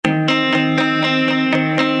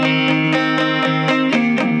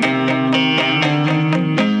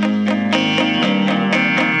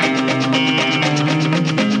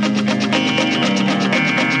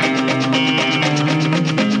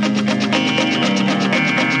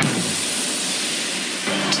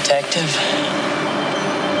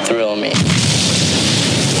detective thrill me.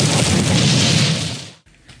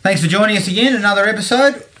 Thanks for joining us again. Another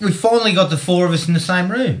episode. We finally got the four of us in the same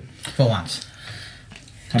room for once.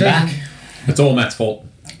 I'm back. It's all Matt's fault.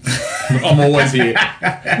 I'm always here.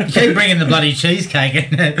 You keep bringing the bloody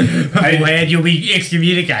cheesecake and weird, you'll be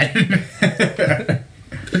excommunicated.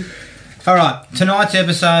 Alright, tonight's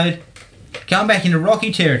episode, going back into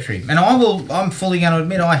Rocky territory. And I'm fully going to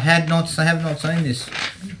admit I have not seen this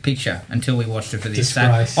picture until we watched it for this. So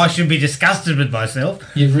I should be disgusted with myself.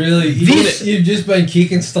 You've just been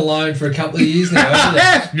kicking Stallone for a couple of years now,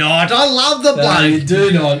 haven't you? Not. I love the bloke. No, you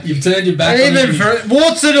do not. You've turned your back on him.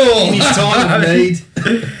 What's it all? In his time of need.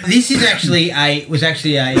 This is actually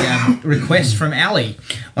a request from Ali,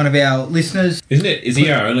 one of our listeners. Isn't it? Is he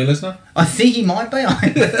our only listener? I think he might be. I'm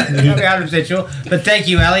not 100% sure. But thank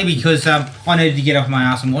you, Ali, because I needed to get off my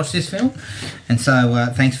ass and watch this film. And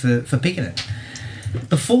so thanks for picking it.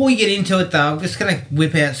 Before we get into it, though, I'm just going to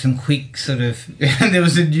whip out some quick sort of... There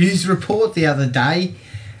was a news report the other day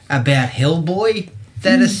about Hellboy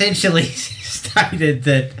that essentially stated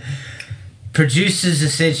that producers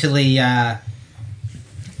essentially... they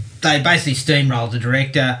basically steamrolled the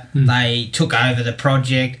director. They took over the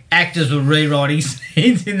project. Actors were rewriting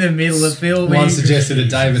scenes in the middle of filming. One suggested that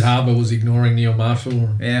David Harbour was ignoring Neil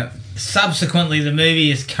Marshall. Yeah. Subsequently, the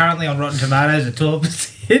movie is currently on Rotten Tomatoes at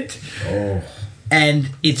 12%. Oh. And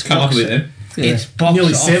it's come up with it then. It's box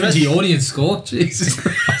nearly office. 70 audience score. Jesus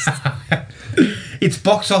Christ. It's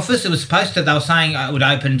box office. It was supposed to, they were saying it would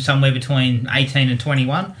open somewhere between 18 and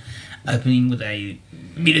 21, opening with a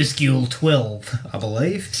minuscule 12, I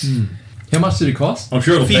believe. How much did it cost? I'm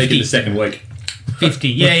sure it'll 50. peak in the second week. 50.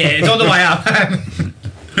 Yeah, it's on the way up.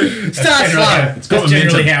 Start slow. It's got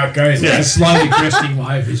generally how it goes. It's a slowly cresting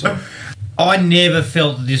wave, isn't it? I never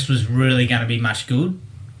felt that this was really going to be much good.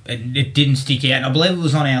 It didn't stick out. I believe it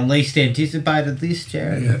was on our least anticipated list,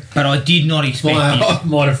 Jared. Yeah. But I did not expect I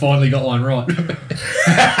might have finally got one right.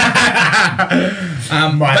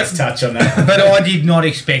 Might touch on that. But I did not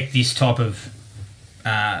expect this type of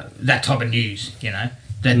that type of news. You know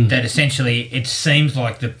that essentially it seems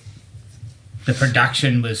like the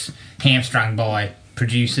production was hamstrung by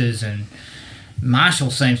producers, and Marshall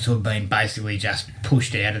seems to have been basically just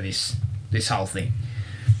pushed out of this whole thing.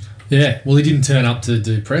 Yeah, well, he didn't turn up to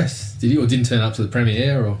do press, did he? Or didn't turn up to the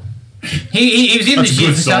premiere, or he was in That's the a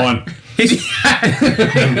good shit. sign.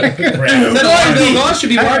 So guys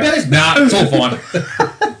should be worried about this? Nah, it's all fine.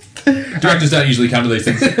 Directors don't usually come to these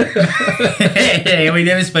things. Yeah, we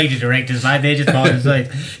never speak to directors, mate. They're just behind the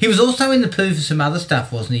scenes. He was also in the poo for some other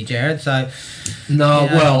stuff, wasn't he, Jared? So no,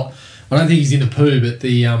 well, I don't think he's in the poo, but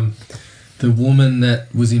the woman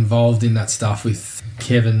that was involved in that stuff with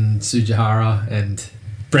Kevin Tsujihara and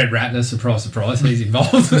Brett Ratner, surprise, surprise, he's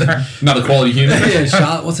involved. Another quality human. Yeah,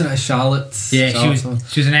 Charlotte. What's her name? Charlotte. Yeah, she was an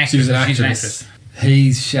actress. She was an actress.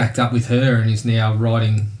 He's shacked up with her and is now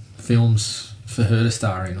writing films for her to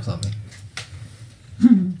star in or something.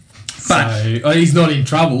 So he's not in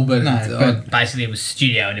trouble, but basically it was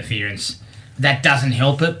studio interference. That doesn't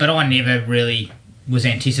help it, but I never really was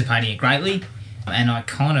anticipating it greatly, and I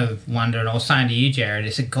kind of wonder. And I was saying to you, Jared,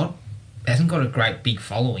 hasn't got a great big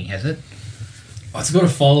following, has it? It's got a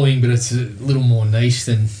following, but it's a little more niche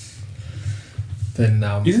than.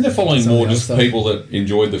 Isn't the following more just people that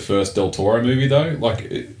enjoyed the first Del Toro movie though?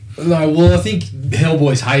 No, well, I think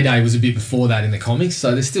Hellboy's heyday was a bit before that in the comics,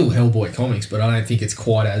 so there's still Hellboy comics, but I don't think it's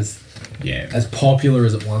quite as popular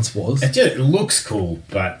as it once was. It looks cool,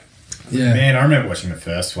 but man, I remember watching the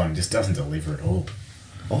first one. It just doesn't deliver at all.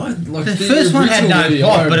 The first one had no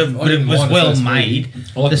plot, but it was well made.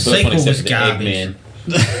 The sequel was garbage.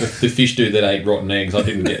 The fish dude that ate rotten eggs, that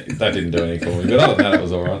didn't do anything for me. But other than that, it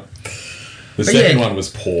was alright. The second one was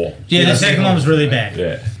poor. Yeah, the second one was really bad.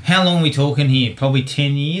 Yeah. How long are we talking here? Probably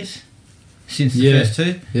 10 years since the first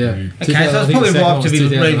two? Yeah. Okay, so it's probably ripe to be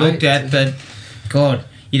re-looked at, but God,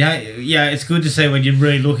 it's good to see when you're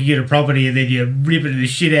really looking at a property and then you're ripping the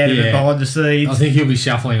shit out of it behind the scenes. I think he'll be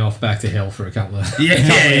shuffling off back to hell for a couple of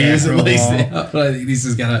years at least. I don't think this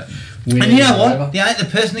is going to win. And you know what? The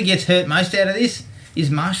person that gets hurt most out of this is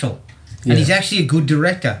Marshall. And he's actually a good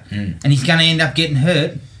director. And he's going to end up getting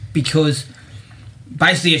hurt because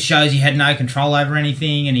basically it shows he had no control over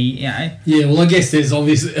anything, and he, Yeah, well, I guess there's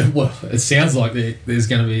obviously... Well, it sounds like there's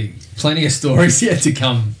going to be plenty of stories yet to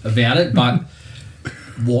come about it, but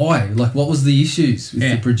why? Like, what was the issues with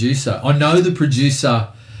the producer? I know the producer...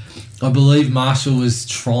 I believe Marshall was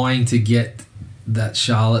trying to get that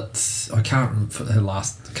Charlotte... I can't remember her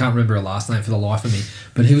last name for the life of me,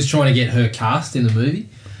 but he was trying to get her cast in the movie,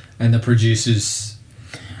 and the producers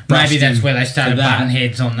Maybe that's him where they started for that. butting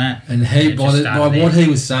heads on that. And It by just started what there. he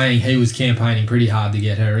was saying, he was campaigning pretty hard to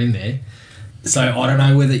get her in there. So I don't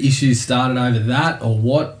know whether issues started over that or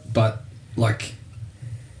what, but like,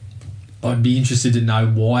 I'd be interested to know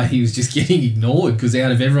why he was just getting ignored, because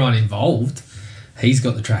out of everyone involved, he's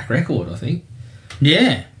got the track record, I think.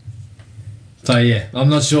 Yeah. So yeah, I'm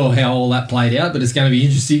not sure how all that played out, but it's going to be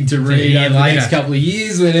interesting to read hear over the later. next couple of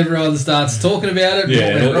years when everyone starts talking about it. Yeah,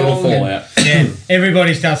 what went it'll wrong, fall and- out. Yeah.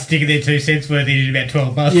 Everybody starts sticking their 2 cents worth in about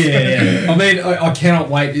 12 months. Yeah. I mean, I cannot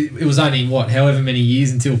wait. It was only, however many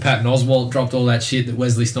years until Patton Oswalt dropped all that shit that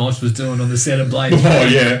Wesley Snipes was doing on the set of Blade. Oh,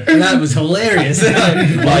 yeah. And that was hilarious.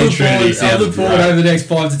 I Trinity look sounds forward great. over the next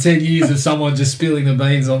 5 to 10 years of someone just spilling the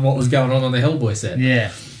beans on what was going on the Hellboy set.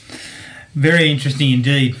 Yeah. Very interesting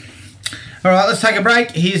indeed. All right, let's take a break.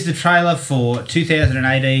 Here's the trailer for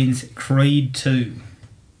 2018's Creed 2.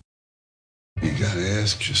 You gotta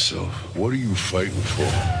ask yourself, what are you fighting for?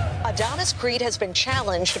 Adonis Creed has been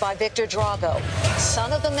challenged by Victor Drago,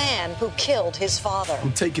 son of the man who killed his father.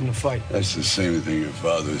 I'm taking the fight. That's the same thing your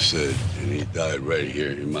father said, and he died right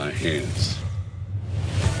here in my hands.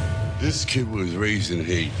 This kid was raised in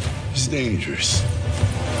hate. It's dangerous.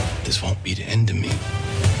 This won't be the end of me.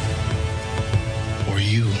 Or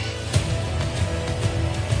you.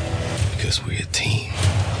 Because we're a team.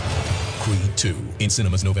 Creed 2 in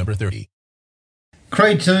cinemas November 30.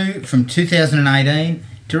 Creed 2 from 2018,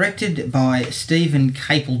 directed by Stephen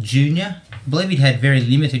Capel Jr. I believe he'd had very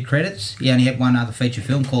limited credits. He only had one other feature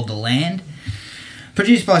film called The Land.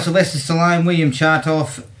 Produced by Sylvester Stallone, William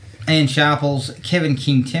Chartoff, Ian Sharples, Kevin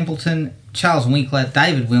King Templeton, Charles Winkler,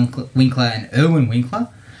 David Winkler, and Erwin Winkler.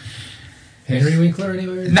 Henry Winkler,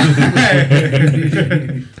 anyway?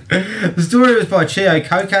 The story was by Chio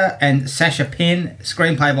Coker and Sasha Penn.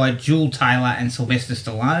 Screenplay by Jewel Taylor and Sylvester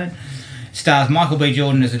Stallone. Stars Michael B.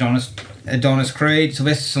 Jordan as Adonis Creed,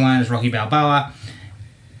 Sylvester Stallone as Rocky Balboa,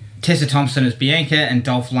 Tessa Thompson as Bianca, and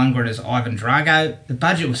Dolph Lundgren as Ivan Drago. The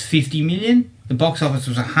budget was $50 million. The box office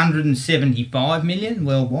was $175 million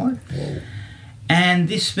worldwide. Whoa. And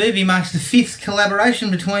this movie marks the 5th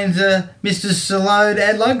collaboration between Mr. Stallone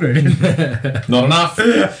and Lundgren. Not enough. Keep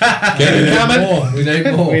it coming. We need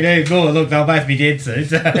more. We need more. Look, they'll both be dead soon.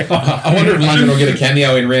 So. I wonder if London will get a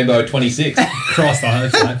cameo in Rambo 26. Christ, I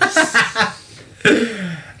hope so.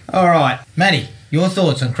 All right, Matty, your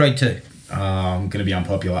thoughts on Creed 2? I'm going to be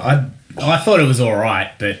unpopular. I thought it was all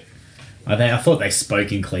right, but I thought they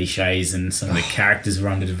spoke in cliches and some of the characters were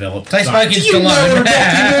underdeveloped. They But- spoke in Stallone. But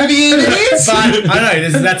I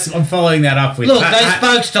know I'm following that up with. Look, they I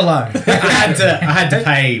spoke Stallone. I had to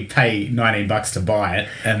pay $19 to buy it,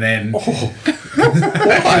 and then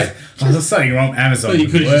Why? I was something wrong. Amazon You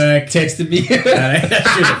would could work. have just texted me.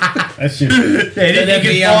 I should have. Yeah,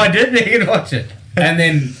 you can find it, you can watch it.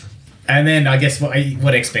 And then I guess what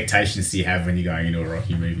expectations do you have when you're going into a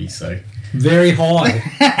Rocky movie? So Very high.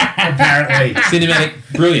 apparently, Cinematic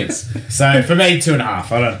brilliance. so for me 2.5.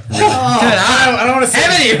 I don't want to say. How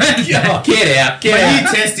many? Get out. My new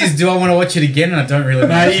test is: do I want to watch it again? And I don't really know.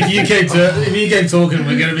 Mate, if you keep talking,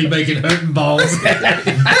 we're going to be making hurting bowls.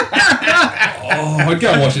 Oh, I'd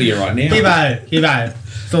go and watch it again right now. Hibbo,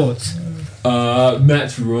 thoughts?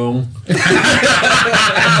 Matt's wrong.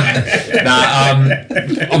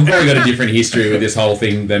 I've probably got a different history with this whole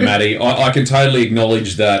thing than Matty. I can totally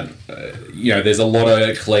acknowledge that, there's a lot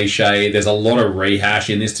of cliche, there's a lot of rehash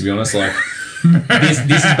in this, to be honest. Like, this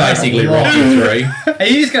is basically Rocky 3. Are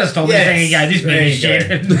you just going to stop Yes. there and go, this There movie's you go.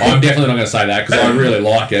 shit? I'm definitely not going to say that because I really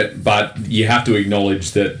like it, but you have to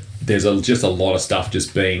acknowledge that there's just a lot of stuff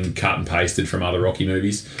just being cut and pasted from other Rocky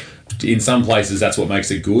movies. In some places, that's what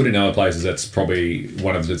makes it good. In other places, that's probably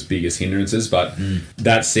one of its biggest hindrances. But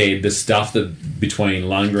that said, the stuff that between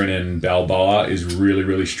Lundgren and Balboa is really,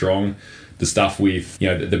 really strong. The stuff with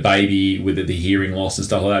the baby with the hearing loss and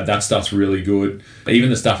stuff like that stuff's really good. Even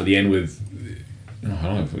the stuff at the end with I don't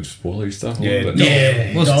know if it's spoilery stuff. But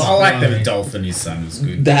I like that Dolph and his son was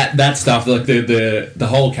good. that stuff, like the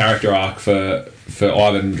whole character arc for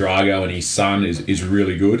Ivan Drago and his son is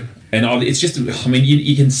really good. And it's just, I mean,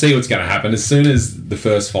 you can see what's going to happen. As soon as the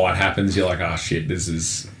first fight happens, you're like, oh shit, this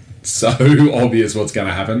is so obvious what's going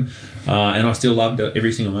to happen. And I still loved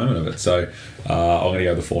every single moment of it. So I'm going to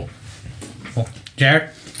go with 4. Jared?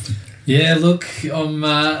 Yeah, look, I'm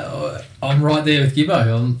right there with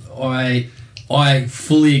Gibbo. I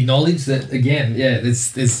fully acknowledge that again. Yeah,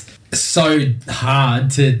 there's so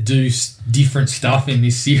hard to do different stuff in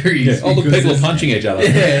this series. All the because people are there's- punching each other.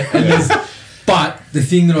 Yeah, and but the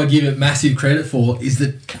thing that I give it massive credit for is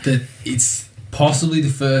that it's possibly the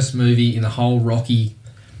first movie in the whole Rocky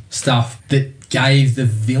stuff that gave the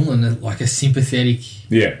villain like a sympathetic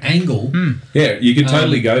angle. Yeah, you could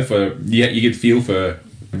totally go for. Yeah, you could feel for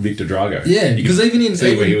Victor Drago. Yeah, you because could even in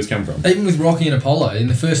see where he was coming from. Even with Rocky and Apollo in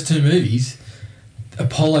the first two movies,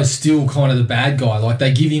 Apollo's still kind of the bad guy. Like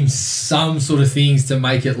they give him some sort of things to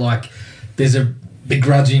make it like there's a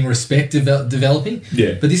begrudging respect developing.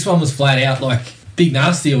 Yeah, but this one was flat out like Big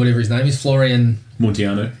Nasty or whatever his name is, Florian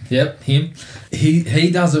Montiano. Yep, him. He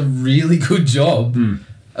does a really good job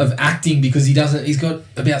of acting because he's got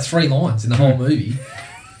about 3 lines in the whole movie.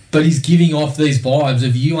 But he's giving off these vibes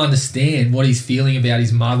of you understand what he's feeling about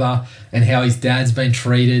his mother and how his dad's been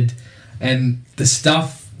treated, and the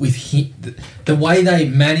stuff with him, the way they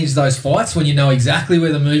manage those fights when you know exactly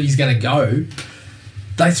where the movie's going to go.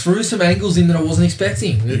 They threw some angles in that I wasn't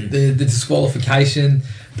expecting. The disqualification.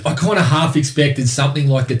 I kind of half expected something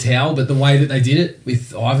like the towel, but the way that they did it,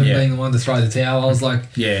 with Ivan being the one to throw the towel, I was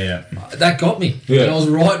like, that got me. Yeah. And I was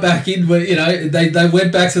right back in where, they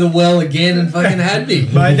went back to the well again and fucking had me.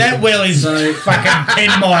 Mate, that well is fucking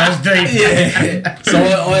 10 miles deep. Yeah. So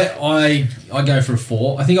I go for a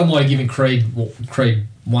 4. I think I might have given Creed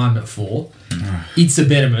 1 a 4. It's a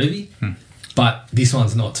better movie, but this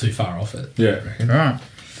one's not too far off it. Yeah. Right.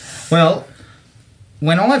 Well,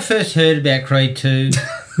 when I first heard about Creed 2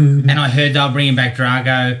 and I heard they were bringing back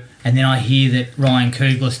Drago, and then I hear that Ryan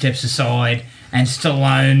Coogler steps aside and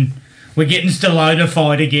we're getting Stallone to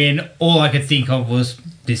fight again, all I could think of was,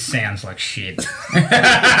 this sounds like shit.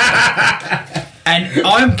 And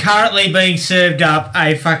I'm currently being served up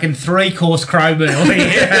a fucking 3-course crow meal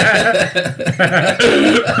here.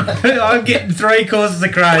 I'm getting 3 courses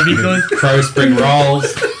of crow because... Crow spring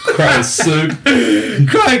rolls, crow soup,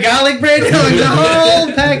 crow garlic bread, like the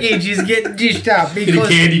whole package is getting dished up because... Get a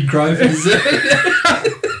candied crow for dessert.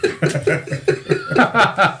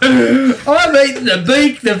 I'm eating the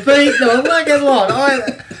beak, the feet, the fucking lot.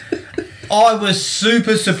 I was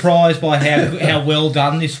super surprised by how well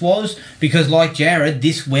done this was, because like Jared,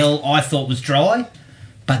 this well I thought was dry,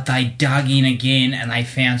 but they dug in again and they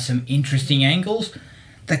found some interesting angles.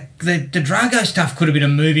 The Drago stuff could have been a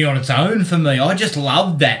movie on its own for me. I just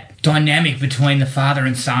loved that dynamic between the father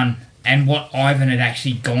and son and what Ivan had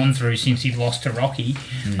actually gone through since he'd lost to Rocky.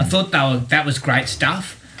 I thought that was great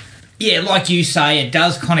stuff. Yeah, like you say, it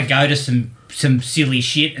does kind of go to some silly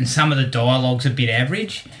shit, and some of the dialogue's a bit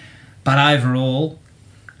average. But overall,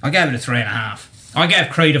 I gave it a 3.5. I gave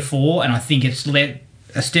Creed a 4, and I think it's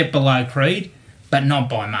a step below Creed, but not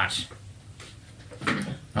by much.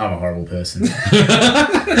 I'm a horrible person.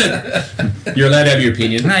 You're allowed to have your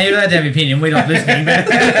opinion. No, you're allowed to have your opinion. We're not listening. But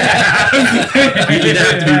You don't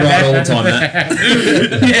have to be right all the time, Matt.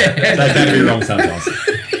 Yeah. They can be wrong sometimes.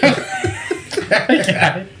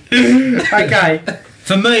 Okay.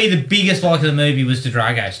 For me, the biggest like of the movie was the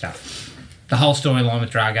Drago stuff. The whole storyline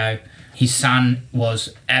with Drago. His son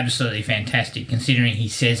was absolutely fantastic, considering he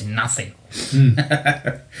says nothing.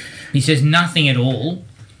 He says nothing at all.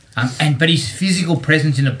 But his physical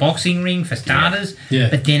presence in the boxing ring, for starters,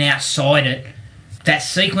 but then outside it, that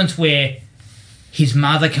sequence where his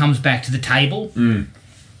mother comes back to the table and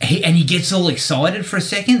he gets all excited for a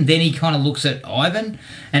second, then he kind of looks at Ivan,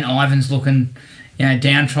 and Ivan's looking,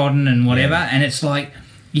 downtrodden and whatever, and it's like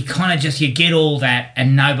you kind of you get all that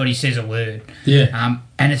and nobody says a word.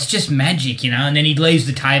 And it's just magic, and then he leaves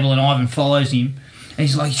the table and Ivan follows him and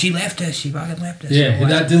he's like, she fucking left us. Yeah,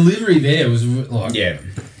 that delivery there was like... Yeah.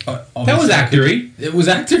 That was actory. It was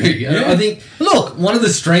actory. Yeah. I think, look, one of the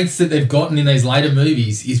strengths that they've gotten in these later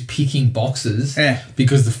movies is picking boxes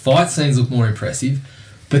because the fight scenes look more impressive,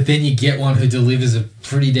 but then you get one who delivers a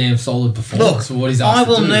pretty damn solid performance for what he's asked I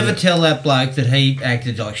will to do. never tell that bloke that he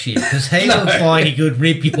acted like shit, because he looks like he could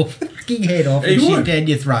rip your fucking head off and shit down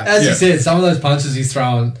your throat. As you said, some of those punches he's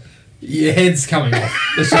throwing, your head's coming off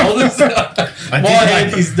the shoulders. My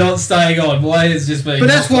head is not staying on. My head's just being... But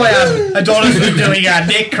that's why Adonis was doing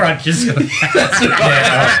neck crunches. That's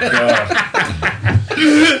right.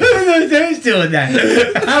 Who's doing that?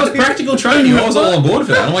 That was practical training. I was all on board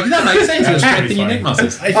for that. I'm like, that makes sense. You're strengthening your neck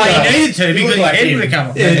muscles. You needed to, because your head would have come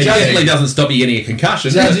off. It definitely doesn't stop you getting a concussion.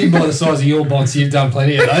 Judging by the size of your box, you've done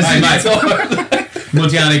plenty of those. Hey, mate.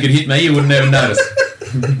 Montiano could hit me, you wouldn't even notice.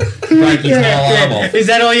 Break his whole arm off. Is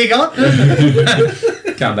that all you got?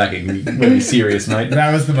 Come back and be serious, mate.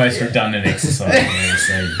 That was the most redundant exercise I've ever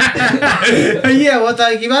seen. Yeah, what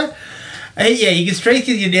thank you, mate? Yeah, you can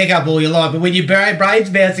strengthen your neck up all you like, but when your brain's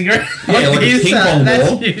bouncing around, like a ping pong that's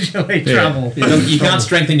ball, usually trouble. You can't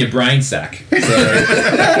strengthen your brain sack. So.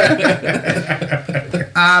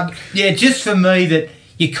 Just for me, that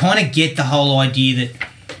you kind of get the whole idea that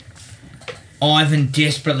Ivan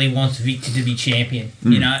desperately wants Victor to be champion,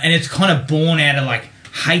 and it's kind of born out of like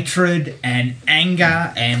hatred and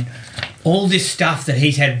anger and all this stuff that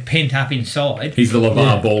he's had pent up inside. He's the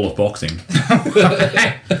LeVar Ball of boxing.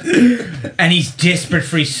 And he's desperate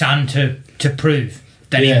for his son to prove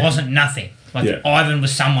that he wasn't nothing. Like Ivan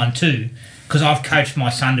was someone too, because I've coached my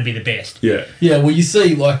son to be the best. Yeah. Yeah, well, you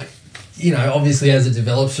see, like, you know, obviously as it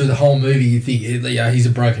develops through the whole movie, you think, he's a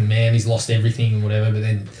broken man, he's lost everything and whatever, but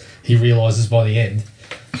then he realises by the end,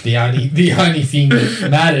 the only thing that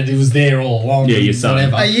mattered, it was there all along. Yeah, your son.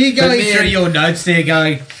 Whatever. Are you going through your notes there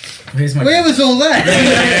going, where was all that?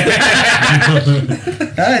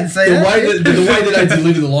 I didn't see that. The way that they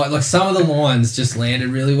deliver the line, like some of the lines just landed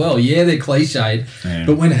really well. Yeah, they're cliched,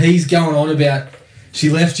 but when he's going on about she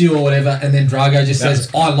left you or whatever, and then Drago just says,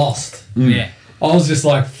 I lost. Yeah. I was just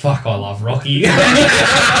like, fuck, I love Rocky.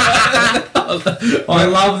 I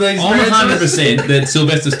love these. I'm 100% that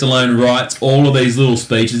Sylvester Stallone writes all of these little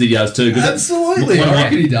speeches that he does too. Absolutely, I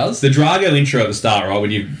reckon he does. The Drago intro at the start, right? When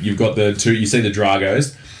you've got the two, you see the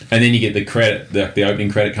Dragos, and then you get the credit. The opening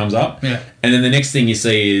credit comes up, yeah. And then the next thing you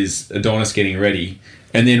see is Adonis getting ready.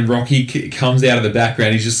 And then Rocky comes out of the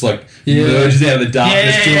background. He's just like emerges out of the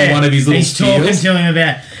darkness doing one of his little He's talking to him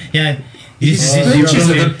about, his speeches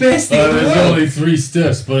are the best thing in the There's world. only 3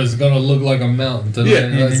 steps, but it's going to look like a mountain today. Yeah.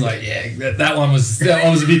 And it's like, that one was a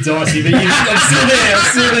bit dicey, but I'm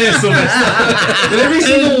still there, Sylvester. But every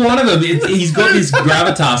single one of them, he's got this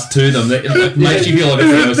gravitas to them that makes you feel like it's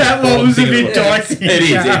the most that one was a bit dicey. It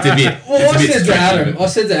is. It's a bit. Well, it's I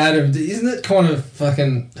said to Adam, isn't it kind of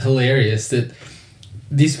fucking hilarious that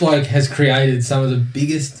this bloke has created some of the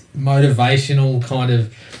biggest motivational kind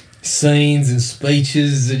of scenes and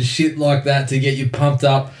speeches and shit like that to get you pumped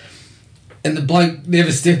up, and the bloke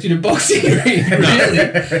never stepped in a boxing ring, really.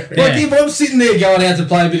 Like, if I'm sitting there going out to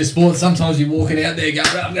play a bit of sport, sometimes you're walking out there going,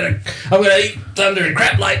 I'm gonna eat thunder and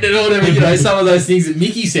crap later or whatever, you know, some of those things that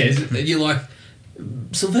Mickey says, and you're like,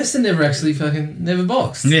 Sylvester never actually never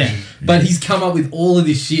boxed. Yeah. But he's come up with all of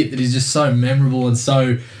this shit that is just so memorable and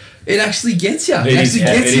so... It actually gets you. It actually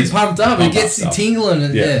gets you pumped up. It gets you tingling.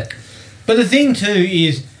 And But the thing, too,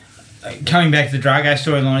 is, coming back to the Drago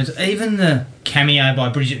storyline, is even the cameo by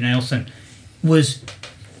Bridget Nielsen was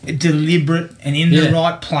deliberate and in the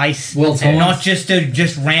right place. Well timed. And not just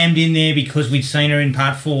rammed in there because we'd seen her in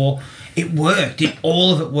part 4. It worked.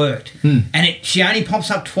 All of it worked. And she only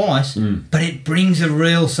pops up twice, but it brings a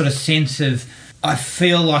real sort of sense of, I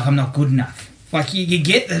feel like I'm not good enough. Like, you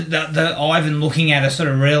get the Ivan looking at her, sort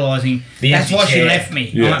of realising that's why she left me.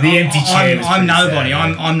 Yeah. The empty chair. I'm nobody.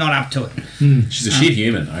 I'm not up to it. She's a shit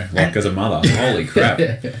human, though. Like, as a mother. Holy crap.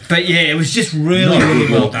 But, yeah, it was just really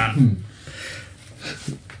well done.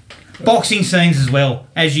 Boxing scenes as well,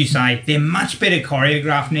 as you say, they're much better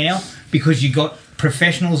choreographed now because you've got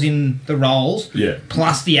professionals in the roles,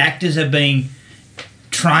 plus the actors are being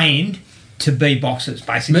trained to be boxers,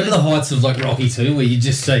 basically. Remember the heights of like Rocky 2 where you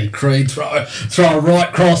just see Creed throw a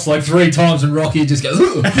right cross like 3 times and Rocky just goes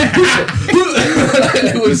we've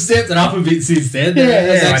stepped it up a bit since then.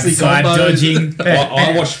 It's actually side dodging.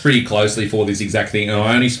 I watched pretty closely for this exact thing, and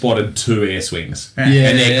I only spotted 2 air swings. Yeah.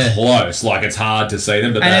 And they're close. Like, it's hard to see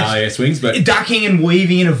them, but they are air swings. But ducking and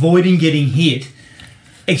weaving and avoiding getting hit,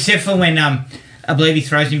 except for when I believe he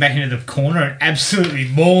throws him back into the corner and absolutely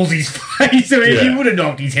mauls his face. I mean, he would have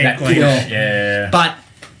knocked his head clean. Yeah. But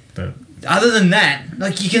other than that,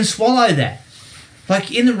 like, you can swallow that.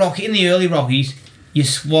 Like, in the early Rockies, you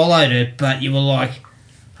swallowed it, but you were like,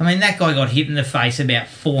 I mean, that guy got hit in the face about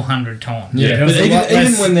 400 times. Yeah, but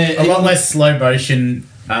even a lot less slow motion,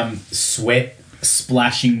 sweat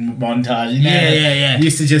splashing montage. Yeah. It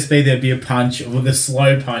used to just be there'd be a punch, or the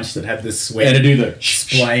slow punch that had the sweat. and to do the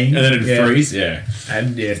splaying, and then it'd freeze. Yeah.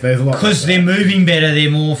 And there's a lot Because they're moving better, they're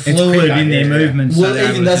more fluid quicker, in their movements. Well, so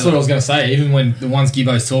even that's what I was going to say. Even when the ones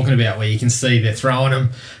Gibbo's talking about, where you can see they're throwing them,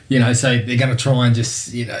 you know, so they're going to try and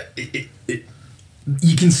just, you know,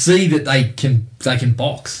 you can see that they can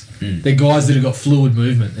box. They're guys that have got fluid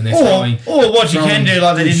movement and they're throwing. Or what you can do,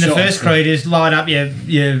 like they did in the shots, first Creed, is line up your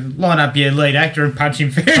lead actor and punch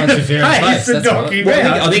him fair in the face and knock him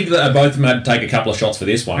out. I think that both of them had to take a couple of shots for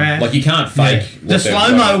this one. Yeah. Like, you can't fake The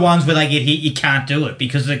slow-mo ones where they get hit, you can't do it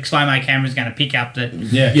because the slow-mo camera's going to pick up that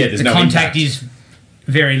there's the no contact impact. is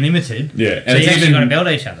very limited. Yeah, So you actually got to belt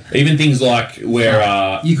each other. Even things like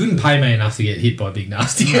where You couldn't pay me enough to get hit by Big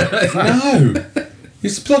Nasty. no,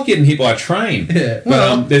 it's like getting hit by a train. Yeah.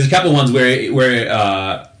 But there's a couple of ones where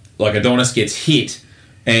like Adonis gets hit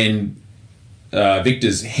and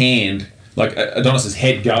Victor's hand, like Adonis's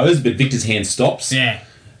head goes, but Victor's hand stops. Yeah.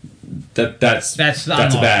 That's a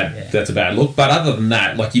bad look. But other than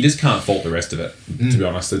that, like, you just can't fault the rest of it. To be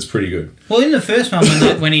honest, it's pretty good. Well, in the first one,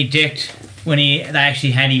 when they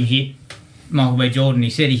actually had him hit Michael B. Jordan. He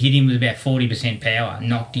said he hit him with about 40% power,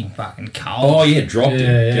 knocked him fucking cold. Oh yeah, dropped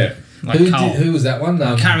him. Yeah. Like cold. Who was that one?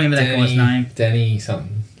 I can't remember that guy's name. Danny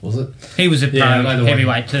something, was it? He was a pro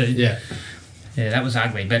heavyweight too. Yeah. Yeah, that was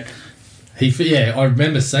ugly, but... I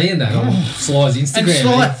remember seeing that on Sly's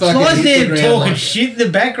Instagram. And Sly's there talking shit in the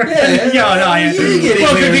background.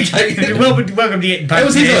 Welcome to getting paid. That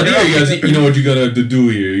was his idea. He goes, you know what you're going to have to do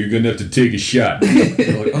here? You're going to have to take a shot.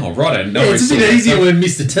 Like, oh, right, I know. It's a bit easier when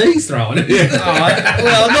Mr. T's throwing it. It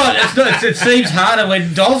seems harder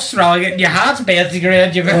when Dolph's throwing it and your heart's bouncing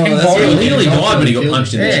around your body. He nearly died when he got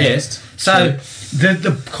punched in the chest. So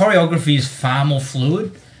the choreography is far more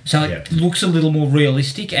fluid. So it looks a little more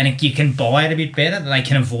realistic, and you can buy it a bit better. They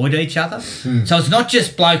can avoid each other. So it's not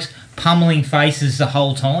just blokes pummeling faces the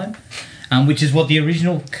whole time, which is what the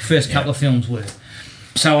original first couple of films were.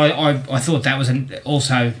 So I thought that was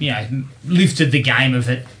also lifted the game of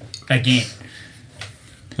it again.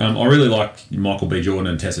 I really like Michael B. Jordan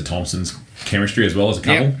and Tessa Thompson's chemistry as well as a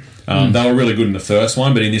couple. They were really good in the first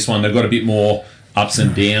one, but in this one they've got a bit more ups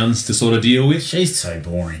and downs to sort of deal with. She's so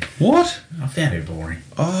boring. What? I found her boring.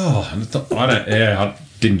 Oh, I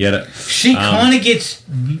didn't get it. She kind of gets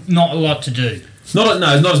not a lot to do. Not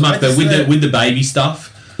as much, but with the baby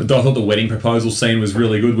stuff. But I thought the wedding proposal scene was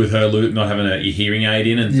really good with her not having a hearing aid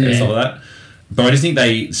in and stuff like that. But I just think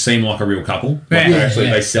they seem like a real couple.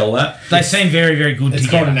 They sell that. They seem very, very good It's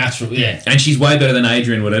together. kind of natural, yeah. And she's way better than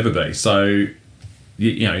Adrian would ever be. So,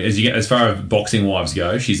 as far as boxing wives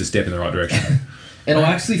go, she's a step in the right direction. And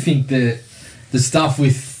I actually think that the stuff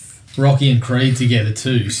with Rocky and Creed together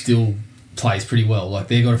too still plays pretty well. Like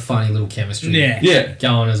they've got a funny little chemistry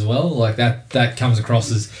going as well. Like that comes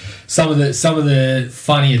across as some of the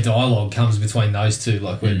funnier dialogue comes between those two.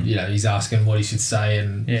 Like when he's asking what he should say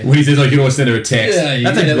and when he says like you always send her a text.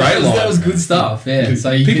 That's a great line. That was good stuff. Yeah.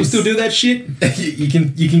 So people still do that shit.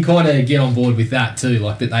 You can kind of get on board with that too.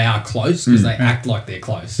 Like that they are close because they act like they're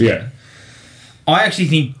close. Yeah. I actually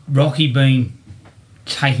think Rocky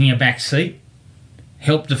taking a back seat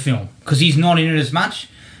helped the film because he's not in it as much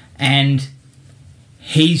and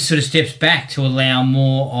he sort of steps back to allow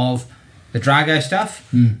more of the Drago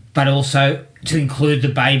stuff but also to include the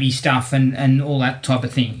baby stuff and all that type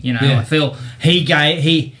of thing. I feel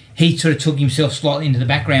he sort of took himself slightly into the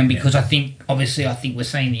background because I think we're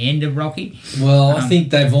seeing the end of Rocky. Well, I think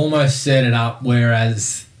they've almost set it up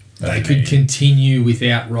whereas they could continue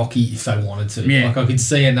without Rocky if they wanted to. Like I could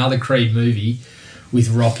see another Creed movie with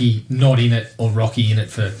Rocky not in it or Rocky in it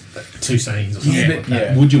for 2 scenes or something like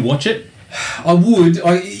that. Would you watch it? I would.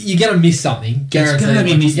 You're going to miss something. Guaranteed. You're going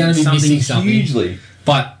to be missing something hugely.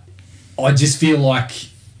 But I just feel like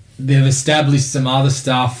they've established some other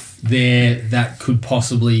stuff there that could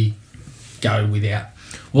possibly go without.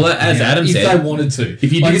 Well, as Adam said, if they wanted to.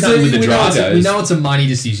 If you did something with the Dragos... We know it's a money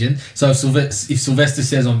decision, so if Sylvester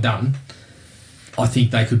says I'm done, I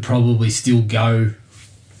think they could probably still go...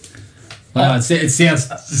 it sounds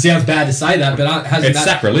bad to say that, but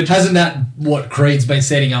sacrilegious. Hasn't that what Creed's been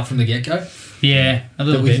setting up from the get-go? Yeah, a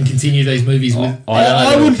little bit. We can continue these movies with...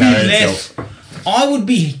 I would be less... I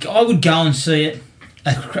would go and see it,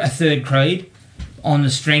 a third Creed, on the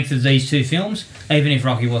strength of these 2 films, even if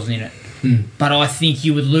Rocky wasn't in it. But I think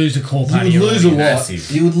you would lose a core part of your lose a lot.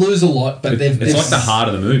 You would lose a lot, but it's like the heart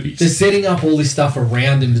of the movies. They're setting up all this stuff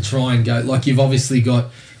around him to try and go... Like, you've obviously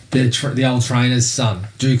got the old trainer's son,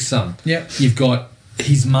 Duke's son. Yep. You've got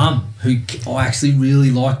his mum, who I actually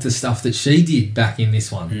really liked the stuff that she did back in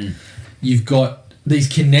this one. You've got these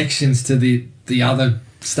connections to the other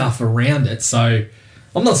stuff around it. So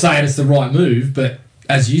I'm not saying it's the right move, but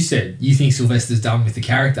as you said, you think Sylvester's done with the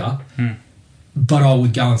character, but I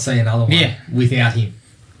would go and see another one without him.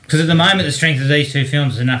 Because at the moment, the strength of these 2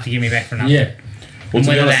 films is enough to get me back for another. Yeah. And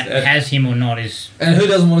whether that has him or not is... And who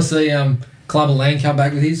doesn't want to see Clubber Lang come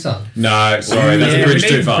back with his son? No, sorry, that's a bridge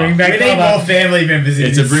too far. We need more family members in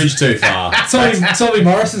It's a bridge too far. Tommy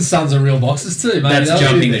Morrison's sons are real boxers too, mate. That's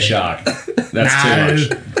jumping the shark. That's too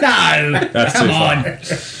much. No, that's come too far. on.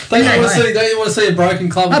 Don't you want to see a broken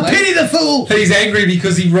Clubber Lang? I pity the fool. He's angry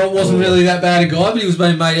because he wasn't really that bad a guy, but he was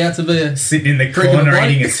being made out to be a... Sitting in the corner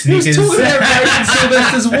eating a Snickers. He was talking about raping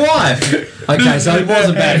Sylvester's wife. Okay, so he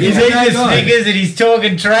wasn't bad. He's eating the Snickers and he's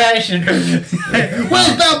talking trash and...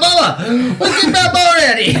 Where's Balboa? Let's get Balboa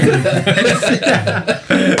out here.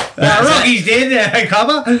 Rocky's dead now,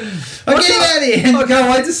 Clubber. I'm getting out of here. I can't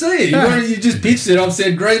wait to see it. You just pitched it. I've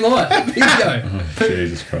said green light. Here we go.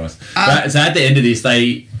 Jesus Christ. So at the end of this,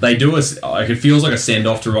 they they do it feels like a send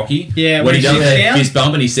off to Rocky. Yeah, when he does sits that down. fist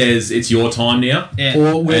bump and he says, "It's your time now." Yeah.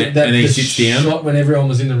 Or when And then he sits down. shot when everyone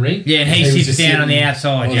was in the ring. Yeah, and he was sits just down on the sitting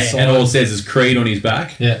outside, on the yeah. side. And all it says is Creed on his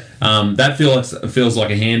back. Yeah. That feels like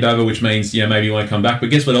a handover, which means maybe you want to come back. But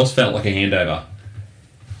guess what else felt like a handover?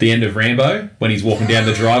 The end of Rambo when he's walking down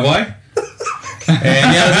the driveway. And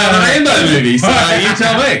now there's another Rambo movie. So you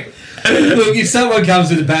tell me. Look, if someone comes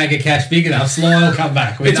with a bag of cash big enough, Sly will come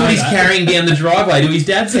back. It's what he's carrying down the driveway to his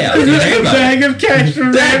dad's house. in Rambo. Bag of cash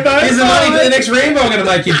from Dad, Rambo. here's the money for the next Rambo I'm going to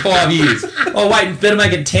make in 5 years. Oh, wait, better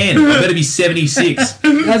make it 10. I better be 76.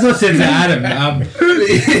 As I said to Adam,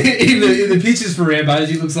 in the pictures for Rambo,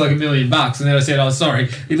 he looks like $1 million. And then I said, oh, sorry,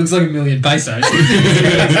 he looks like 1 million pesos. Which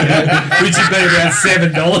would be about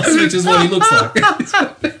 $7, which is what he looks like.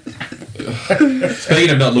 Speaking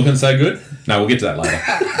of not looking so good, no, we'll get to that later.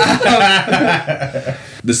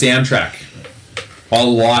 The soundtrack. I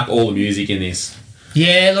like all the music in this.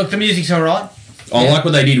 Yeah, look, the music's all right. I like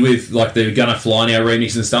what they did with like the Gonna Fly Now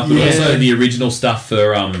remix and stuff, but also the original stuff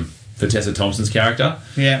for Tessa Thompson's character.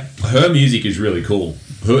 Yeah. Her music is really cool.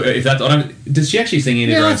 Does she actually sing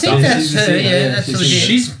any of her Yeah, own I think stuff? that's her. Yeah, that's what it is.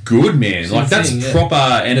 She's good, man. Like that's sing, yeah. proper,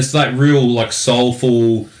 and it's like real, like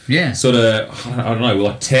soulful. Yeah. Sort of, I don't know,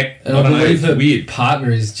 like tech. And I don't I know, believe it's her weird.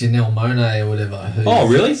 partner is Janelle Monáe or whatever. Oh,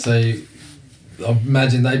 really? So I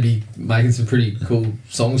imagine they'd be making some pretty cool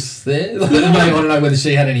songs there. I don't know whether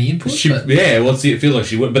she had any input. but It feels like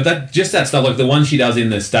she would. But that stuff, like the one she does in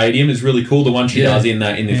the stadium is really cool. The one she does in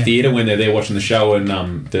the theatre when they're there watching the show and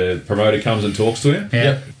the promoter comes and talks to her. Yeah.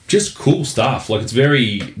 Yep. Just cool stuff. Like it's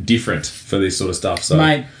very different for this sort of stuff. So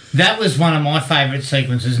Mate, that was one of my favourite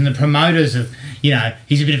sequences, and the promoters of,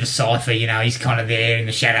 he's a bit of a cipher, he's kind of there in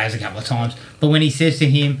the shadows a couple of times, but when he says to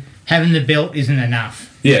him, having the belt isn't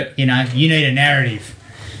enough. yeah, You need a narrative.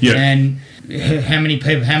 yeah. And how many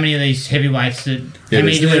of these heavyweights how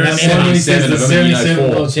many do we there's remember? 77 of them, 77 4.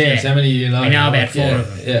 world champs. Yeah. How many do you know? We know about 4 Yeah,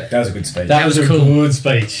 of them. yeah. That was a good speech. That was a cool. good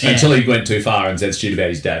speech. Yeah. Until he went too far and said shit about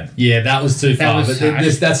his dad. Yeah, that was too far. was But harsh.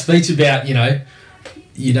 there's that speech about,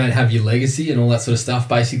 you don't have your legacy and all that sort of stuff,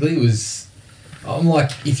 basically, I'm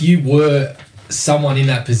like, if you were someone in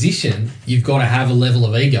that position, you've got to have a level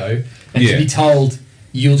of ego. And to be told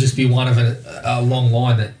you'll just be one of a long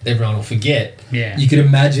line that everyone will forget. Yeah. You could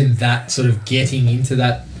imagine that sort of getting into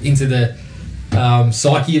the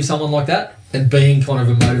psyche of someone like that and being kind of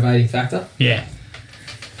a motivating factor. Yeah.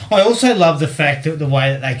 I also love the fact that the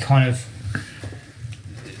way that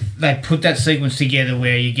they put that sequence together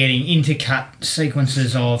where you're getting intercut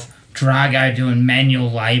sequences of Drago doing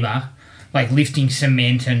manual labour, like lifting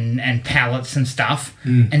cement and pallets and stuff,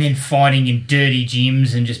 and then fighting in dirty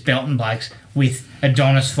gyms and just belting blokes, with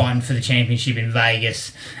Adonis fighting for the championship in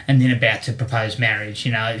Vegas and then about to propose marriage.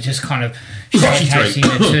 It's just kind of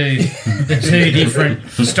showcasing the two different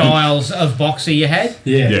styles of boxer you had.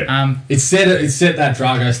 Yeah. It set that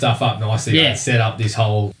Drago stuff up nicely. Yeah. It set up this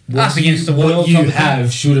whole Us against the world What you type of thing.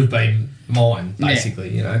 have should have been mine, basically.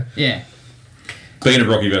 Yeah. Speaking of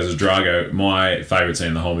Rocky versus Drago, my favourite scene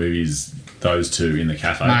in the whole movie is those two in the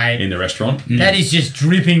cafe, Mate. in the restaurant. That is just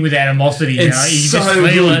dripping with animosity. You It's just so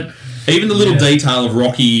feel good. it. Even the little detail of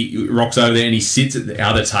Rocky rocks over there and he sits at the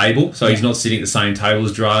other table, so he's not sitting at the same table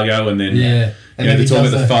as Drago, and then And they're he talking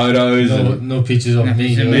does about the photos. and no pictures of me.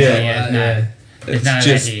 pictures of no- me, yeah, no. it's none of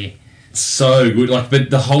just that here. so good. Like, but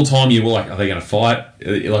the whole time you were like, are they going to fight?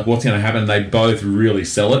 Like, what's going to happen? They both really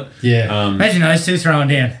sell it. Yeah. Imagine those two throwing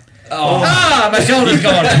down. Oh. My shoulder's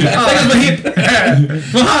gone. My hip.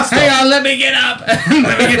 Hang on, let me get up. Let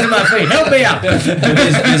me get to my feet. Help me up.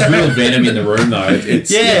 There's real venom in the room, though. It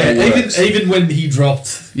Even when he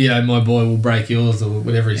dropped, my boy will break yours or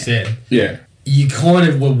whatever he said, yeah. you kind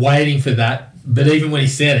of were waiting for that. But even when he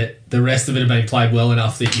said it, the rest of it had been played well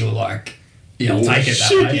enough that you were like, yeah, I'll take it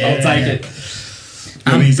that way. I'll take it.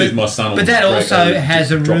 He says my son. But that also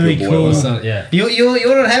has a really cool. Yeah.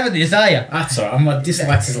 You're not having this, are you? That's all right. I'm a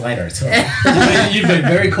dyslexia later. It's all right. You've been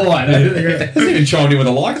very quiet. Hasn't even chimed in with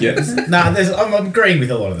a like yet. I'm agreeing with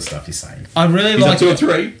a lot of the stuff you're saying. I really He's like up 2 or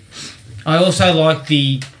 3. I also like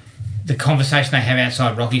the conversation they have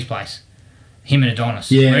outside Rocky's place. Him and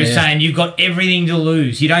Adonis. Yeah, where he's yeah. saying, you've got everything to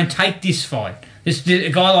lose. You don't take this fight. A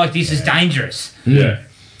guy like this is dangerous. Yeah.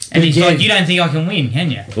 And he's again- like, you don't think I can win,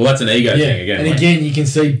 can you? Well, that's an ego Yeah, thing again. and like- again, you can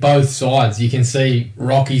see both sides. You can see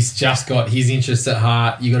Rocky's just got his interests at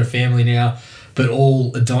heart. You got a family now, but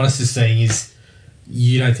all Adonis is saying is,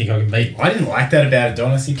 you don't think I can beat you. I didn't like that about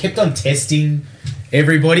Adonis. He kept on testing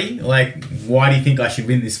everybody. Like, why do you think I should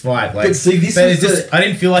win this fight? Like, But see, this but was I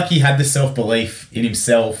didn't feel like he had the self-belief in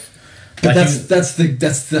himself But Like,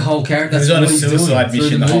 that's the whole character. That's he was on what a he's doing suicide through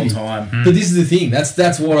mission the whole movie. time. But this is the thing.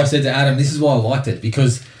 That's what I said to Adam. This is why I liked it,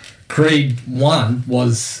 because Creed 1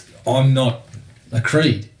 was, I'm not a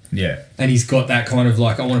Creed. Yeah. And he's got that kind of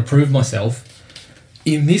like, I want to prove myself.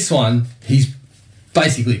 In this one, he's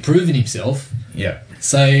basically proven himself. Yeah.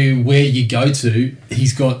 So where you go to,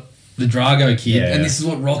 he's got the Drago kid, Yeah, and yeah. this is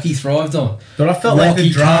what Rocky thrived on. But I felt like the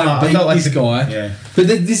drama. can't I beat felt like this guy. Yeah. But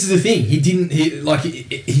this is the thing. He didn't.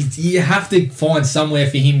 You have to find somewhere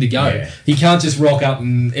for him to go. Yeah. He can't just rock up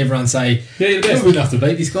and everyone say, Yeah, you're the "You're best." good enough to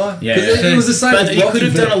beat this guy." Yeah. 'Cause it was the same. But with he Rocky. could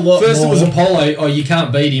have done a lot First, more. it was Apollo. Oh, you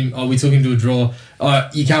can't beat him. Oh, we took him to a draw. Oh,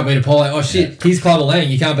 you can't beat Apollo. Oh shit, here's Clubber Lang.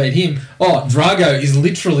 You can't beat him. Oh, Drago is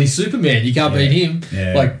literally Superman. You can't beat him.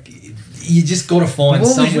 Yeah. Like, you just got to find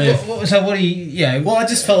somewhere. So what do you? Yeah. Well, I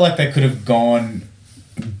just felt like they could have gone,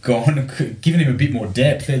 given him a bit more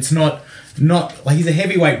depth. It's not like he's a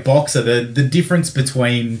heavyweight boxer. The difference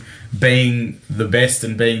between being the best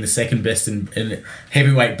and being the second best in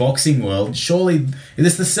heavyweight boxing world, surely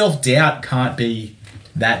this the self doubt can't be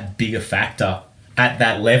that big a factor at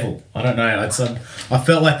that level. I don't know. I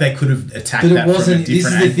felt like they could have attacked But that it wasn't. from a This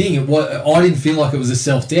is different the angle. thing. I didn't feel like it was a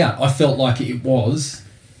self doubt. I felt like it was.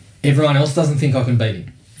 Everyone else doesn't think I can beat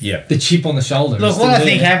him. Yeah. The chip on the shoulder. Look, is what I still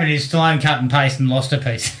think there. happened is Stallone cut and paste and lost a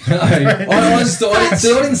piece. I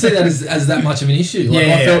didn't see that as that much of an issue. Like,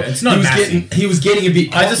 Yeah, I felt it's not he was massive. he was getting a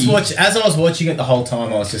bit. I just cocky. watched as I was watching it the whole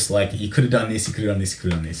time. I was just like, "You could have done this. You could have done this. You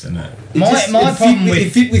could have done this." And My problem with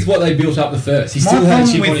it fit with what they built up the first. He My still had a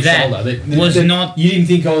problem chip with on his that shoulder. was not- You didn't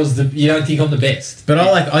think you don't think I'm the best. But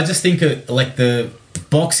I just think like the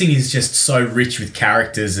boxing is just so rich with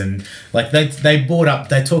characters, and like they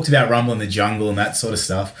talked about Rumble in the Jungle and that sort of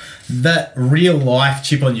stuff. That real life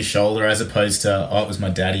chip on your shoulder, as opposed to it was my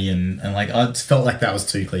daddy, and like I just felt like that was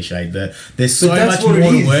too cliched. There's so much more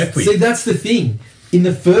to work with. See, that's the thing. In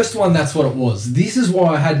the first one, that's what it was. This is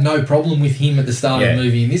why I had no problem with him at the start of Yeah. the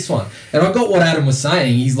movie in this one. And I got what Adam was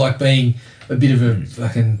saying. He's like being a bit of a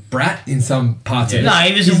fucking brat in some parts of it. No,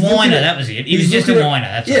 he was He's a looking whiner. at- That was it. He was he's just a looking at- whiner.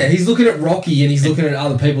 That's yeah, all. he's looking at Rocky and he's looking at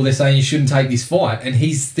other people. They're saying you shouldn't take this fight, and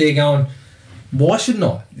he's there going, "Why shouldn't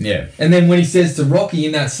I?" Yeah. And then when he says to Rocky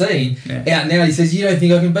in that scene, out now, he says, "You don't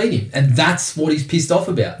think I can beat him?" And that's what he's pissed off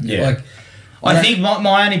about. Yeah. Like, I think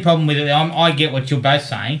my only problem with it, I get what you're both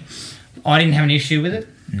saying. I didn't have an issue with it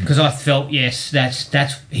because I felt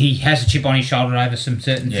that's he has a chip on his shoulder over some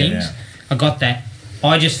certain things. yeah. I got that.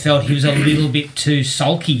 I just felt he was a little bit too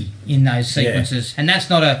sulky in those sequences, and that's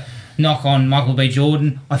not a knock on Michael B.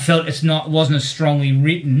 Jordan. I felt wasn't as strongly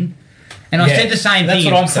written, and I Yeah, said the same that's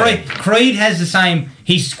thing. what I'm saying. Creed has the same.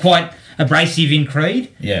 He's quite abrasive in Creed,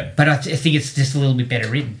 Yeah. but I think it's just a little bit better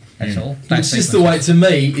written. That's all. Those it's just the way. To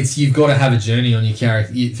me, it's you've got to have a journey on your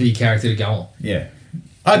character for your character to go on. Yeah.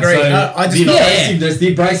 I agree. So I just the felt, abrasiveness,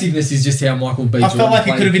 the abrasiveness is just how Michael B. I Jordan felt like it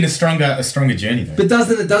played. could have been a stronger journey though. But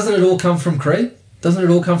doesn't it all come from Creed? Doesn't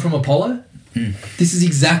it all come from Apollo? This is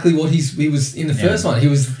exactly what he was in the first one. He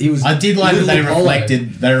was. I did like that little Apollo.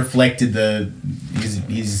 they reflected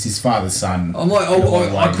his father's son. I'm like, in a lot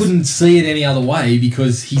of I ways. couldn't see it any other way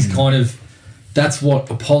because he's kind of. That's what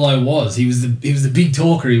Apollo was. He was the big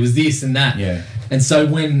talker. He was this and that. Yeah. And so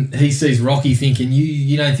when he sees Rocky thinking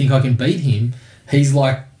you don't think I can beat him, he's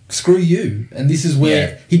like, screw you. And this is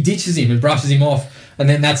where he ditches him and brushes him off. And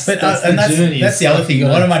then that's the journey. That's the It's other like thing. you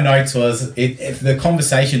gotta- One of my notes was if the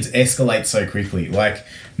conversations escalate so quickly. Like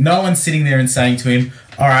no one's sitting there and saying to him,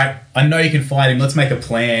 "All right, I know you can fight him. Let's make a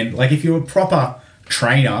plan." Like if you're a proper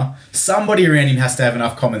trainer, somebody around him has to have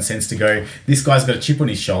enough common sense to go, "This guy's got a chip on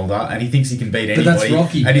his shoulder and he thinks he can beat But anybody." that's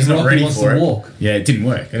Rocky. and he's not Rocky ready wants for to it. walk. Yeah, it didn't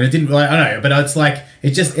work, and it didn't. Like, I don't know, but it's like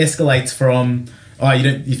it just escalates from. Oh, you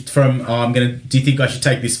don't. From I'm gonna. Do you think I should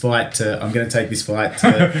take this fight? To I'm gonna take this fight.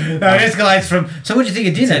 To, No, it escalates from. So what do you think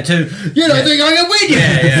of dinner? To you don't think I can win you?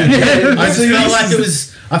 Yeah. I just See, felt this like is- it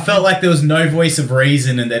was. I felt like there was no voice of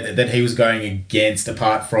reason, and that he was going against.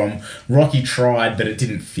 Apart from Rocky tried, but it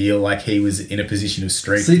didn't feel like he was in a position of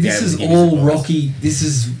strength. See, to be this able is to give his all advice. Rocky. This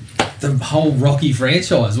is the whole Rocky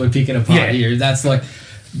franchise we're picking apart Yeah. here. That's like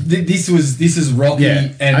this is Rocky, Yeah,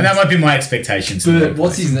 and and that might be my expectations. but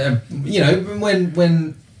what's his name? You know,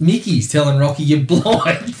 when Mickey's telling Rocky you're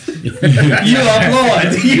blind, you are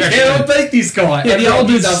blind. You cannot beat this guy. Yeah, And the old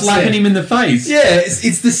Rocky's dude's slapping upset. him in the face. Yeah,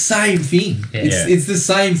 it's the same thing. It's the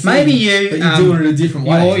same thing. Maybe you. but you're doing it a different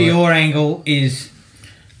way. Your angle is,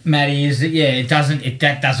 Matty, is that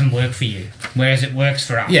that doesn't work for you, whereas it works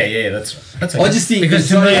for us. Yeah, that's okay. I just think Because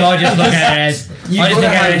to me, I just look at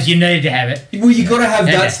it as you need to have it. Well, you got to have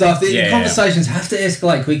Yeah. that stuff. The Yeah, conversations have to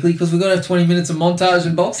escalate quickly because we've got to have 20 minutes of montage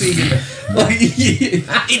and boxing. Like,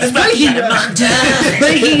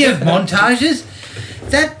 Speaking of montages,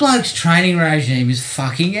 That bloke's training regime is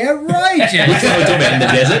fucking outrageous. Which one are we talking about, in the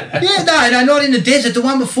desert? Yeah, no, not in the desert. The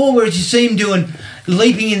one before where you see him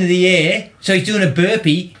leaping into the air. So he's doing a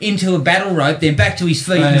burpee into a battle rope, then back to his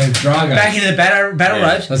feet, Drago. back into the battle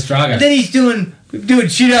ropes. That's Drago. And then he's doing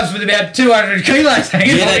chin-ups with about 200 kilos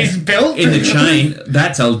hanging off his belt. In the chain,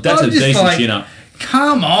 that's a decent chin-up.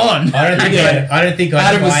 Come on. I don't think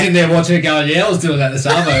Adam was sitting there watching it going, yeah, I was doing that this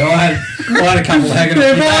Arvo. I had a couple hanging off.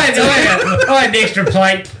 I had an extra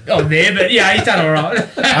plate on there, but yeah, he's done all right.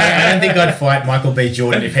 I don't think I'd fight Michael B.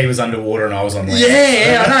 Jordan if he was underwater and I was on land.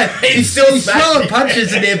 Yeah, I know. He's still throwing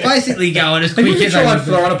punches and they're basically going as quick as they can.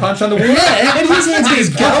 Throwing a punch underwater? Yeah. And his hands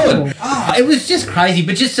getting going. Oh, it was just crazy,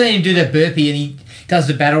 but just seeing him do that burpee and he does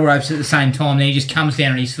the battle ropes at the same time, then he just comes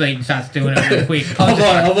down on his feet and starts doing it real quick. I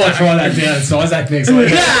might try that down at Sizac next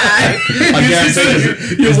week. I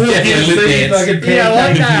guarantee You're walking and seeing fucking Yeah,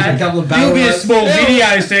 like that. a couple of There'll battle be a ropes. small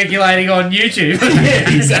video circulating on YouTube.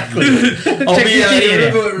 Yeah, exactly. Check this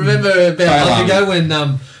idiot out. remember about a month ago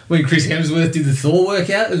when Chris Hemsworth did the Thor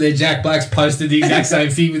workout and then Jack Black's posted the exact same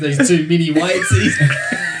thing with these 2 mini weights.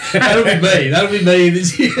 That'll be me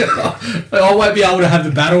this year. I won't be able to have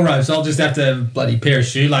the battle ropes. I'll just have to have a bloody pair of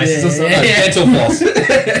shoelaces or something. Dental floss.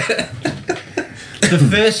 The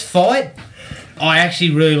first fight, I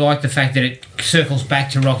actually really like the fact that it circles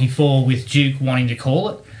back to Rocky IV with Duke wanting to call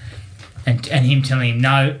it, and him telling him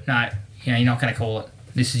no, you're not going to call it.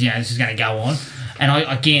 This is going to go on.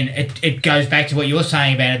 And it goes back to what you're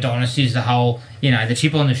saying about Adonis is the whole, the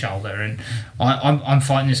chip on the shoulder, and I'm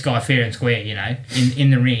fighting this guy fair and square,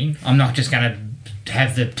 in the ring. I'm not just going to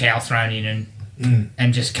have the towel thrown in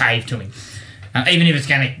and just cave to him, even if it's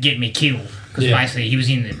going to get me killed. Because basically he was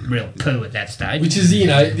in the real poo at that stage. Which is,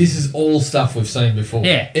 this is all stuff we've seen before.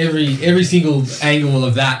 Yeah. Every single angle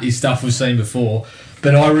of that is stuff we've seen before.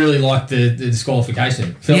 But I really like the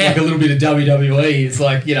disqualification. Felt like a little bit of WWE. It's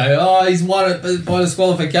like, he's won it by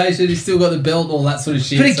disqualification. He's still got the belt and all that sort of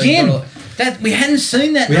shit. But again, that we hadn't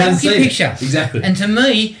seen that Rocky picture. Exactly. And to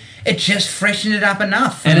me, it just freshened it up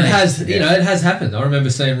enough. And it has, it has happened. I remember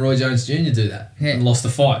seeing Roy Jones Jr. do that and lost the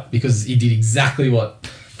fight because he did exactly what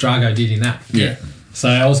Drago did in that. Yeah. So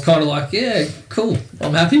I was kind of like, yeah, cool.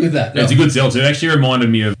 I'm happy with that. It's a good sell too. It actually reminded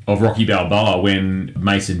me of Rocky Balboa when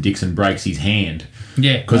Mason Dixon breaks his hand.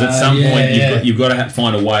 Yeah. Because at some point you've got to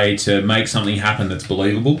find a way to make something happen that's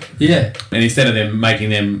believable. Yeah. And instead of them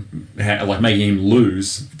making him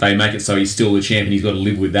lose, they make it so he's still the champion. He's got to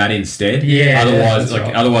live with that instead. Yeah.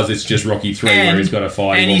 Otherwise it's just Rocky 3 where he's got to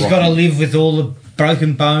fight. And he's got to live with all the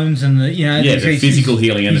broken bones and the physical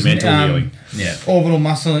healing and the mental healing. Yeah. Orbital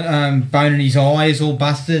muscle bone in his eye is all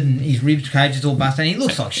busted and his rib cage is all busted and he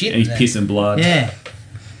looks like shit. And he's pissing blood. Yeah.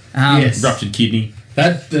 Ruptured kidney.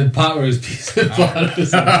 The part where he was pissing blood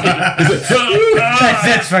was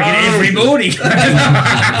that's fucking every morning.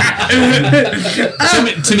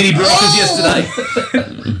 Too many brushes yesterday.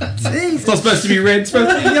 It's not supposed to be red, it's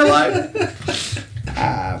supposed to be yellow.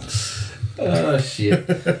 Oh shit.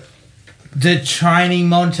 The training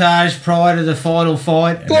montage prior to the final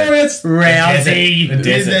fight. Glorious. Rousey The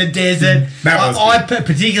desert. in the desert. That was I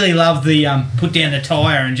particularly love the put down the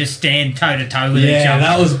tyre and just stand toe to toe with each other.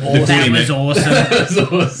 that was awesome. That was awesome. That was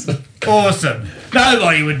awesome. Awesome.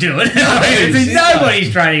 Nobody would do it. It's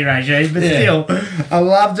nobody's training regime, but still, I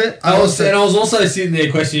loved it. I was also sitting there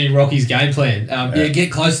questioning Rocky's game plan.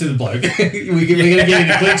 Get close to the bloke. we're gonna get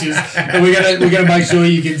into clinches, and we're gonna make sure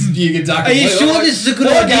you can duck. Are you sure this is a good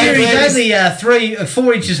idea? He's only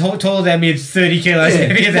 4 inches taller than me. It's 30 kilos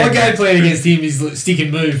heavier than my game plan against him is stick and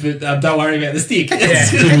move, but don't worry about the stick. move.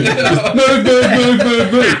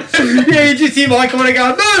 Yeah, you just hear my corner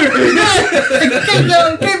going, move! Keep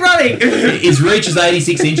going, keep running. His reach is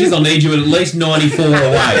 86 inches. I'll need you at least 94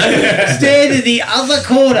 away. Stand in the other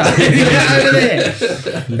corner. Over there.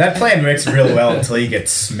 That plan works real well until you get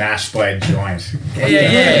smashed by a giant.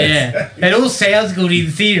 Yeah. It all sounds good in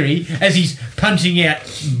theory as he's punching out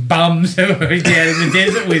bums who are down in the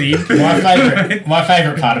desert with him. My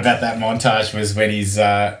favourite part about that montage was when he's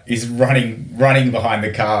running behind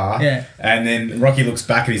the car. Yeah. And then Rocky looks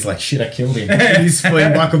back and he's like, shit, I killed him. And he's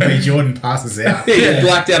when Michael B. Jordan passes out. He gets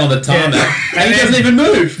blacked out on the tarmac. And he doesn't even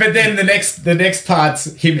move. But then the next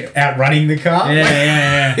part's him outrunning the car.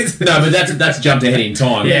 Yeah. No, but that's jumped ahead in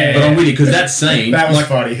time. Yeah. But I'm with you because that scene, that was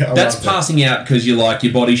funny. That's passing out because you're like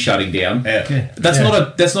your body's shutting down. Yeah. That's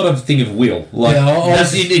not a thing of will. Like Yeah,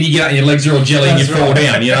 and you get out and your legs are all jelly and you fall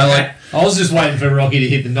down. You know, like. I was just waiting for Rocky to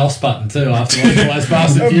hit the NOS button too after watching all those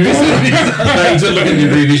Fast and Furious movies. No, he's looking in the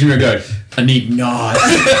rear vision mirror and go, and ignite.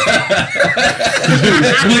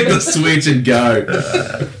 Flick the switch and go.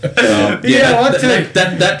 That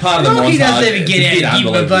part of the Rocky montage. doesn't even it's get a bit out and give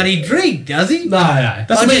him a unbelievable. bloody drink, does he? No.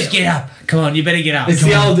 Just get up. Come on, you better get up. It's Come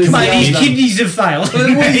the on. old- it's Come on, the his old- kidneys have failed.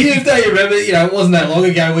 Don't you remember, it wasn't that long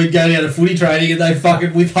ago we'd go down to footy training and they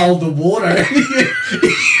fucking withhold the water.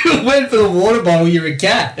 You went for the water bottle, you're a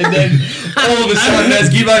cat. And then all of a sudden, as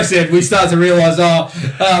Gibbo said, we start to realise, that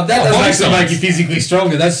doesn't actually make you physically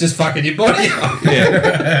stronger. That's just fucking your body up.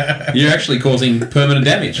 Yeah. You're actually causing permanent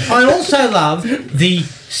damage. I also love the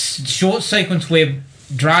short sequence where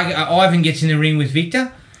Ivan gets in the ring with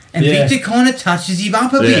Victor, and Yeah. Victor kind of touches him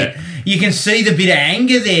up a bit. You can see the bit of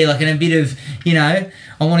anger there, like, and a bit of,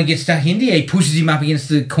 I want to get stuck in there. He pushes him up against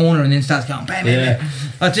the corner and then starts going bam, bam, bam.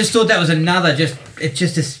 I just thought that was it's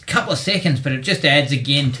just a couple of seconds, but it just adds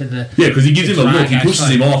again to the... Yeah, because he gives him a look, he Drago pushes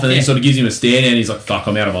fight. him off, and then he Yeah. sort of gives him a stare down. He's like, "Fuck,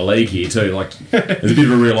 I'm out of my league here too." Like, there's a bit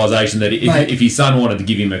of a realization that if his son wanted to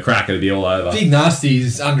give him a crack, it'd be all over. Big Nasty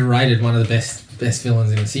is underrated, one of the best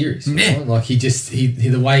villains in the series. Yeah. Right? Like, he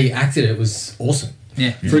the way he acted it was awesome.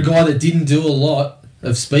 Yeah. For a guy that didn't do a lot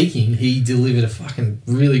of speaking, he delivered a fucking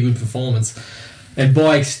really good performance. And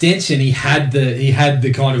by extension, he had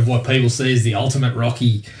the kind of what people see as the ultimate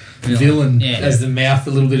Rocky villain as the mouth, a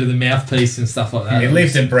little bit of the mouthpiece and stuff like that. He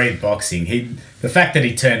lived and breathed boxing. The fact that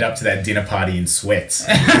he turned up to that dinner party in sweats.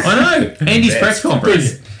 I know. And his press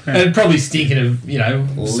conference. And probably stinking of,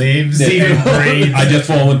 lives and breathes. I just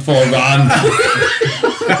forward for a run.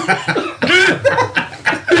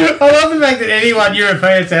 I love the fact that anyone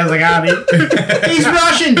European sounds like Arnie. He's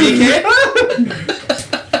Russian, dickhead.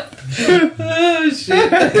 Oh, shit.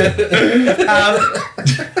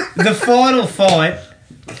 The final fight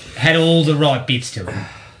had all the right bits to it.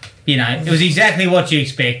 It was exactly what you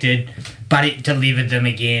expected, but it delivered them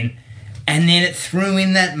again. And then it threw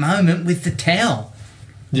in that moment with the towel.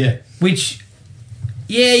 Yeah. Which,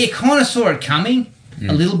 you kind of saw it coming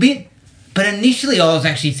a little bit, but initially I was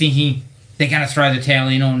actually thinking they're going to throw the towel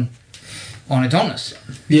in on Adonis.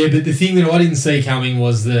 Yeah, but the thing that I didn't see coming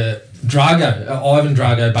was the Ivan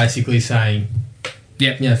Drago basically saying,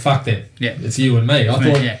 fuck them. Yeah. It's you and me. I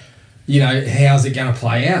thought, how's it going to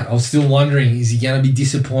play out? I was still wondering, is he going to be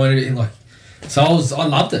disappointed? I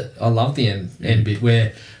loved it. I loved the end bit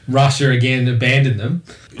where Russia again abandoned them.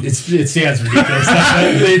 It sounds ridiculous.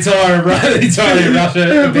 The entire Russia abandoned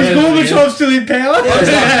them. Was Gorbachev still in power?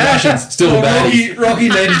 Russians still bad. Rocky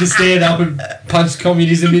needed to stand up and punch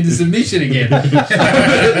communism into submission again.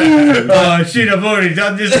 Oh shit! I've already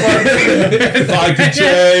done this one. I could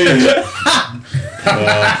change.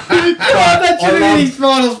 That should have been his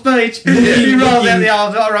final speech. He rolls out the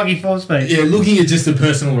old Rocky IV speech. Yeah, looking at just the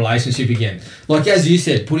personal relationship again. Like, as you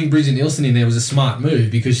said, putting Bridget Nielsen in there was a smart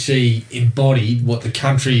move because she embodied what the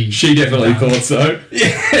country... She definitely thought so.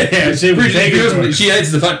 Yeah, she was Bridget, she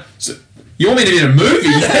answers the phone. So, you want me to be in a movie?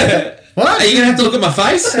 What? Are you going to have to look at my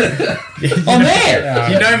face? I'm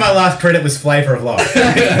there. You know my last credit was Flavour of Life.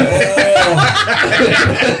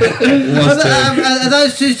 Are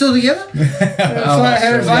those two still together?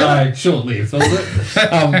 No, short-lived, was it?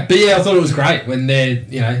 But yeah, I thought it was great when they're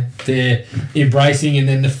embracing, and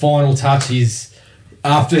then the final touch is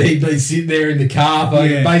after he'd been sitting there in the car,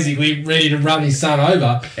 basically ready to run his son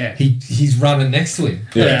over. Yeah. He's running next to him.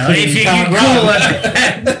 If you can call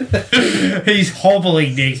it. He's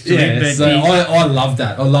hobbling next to him. But so I love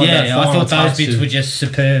that. I love that. I thought final those bits touch were just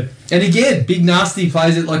superb. And again, Big Nasty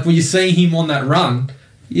plays it like when you see him on that run,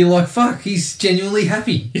 you're like, fuck, he's genuinely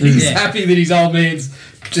happy. He's happy that his old man's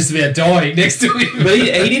just about dying next to him. But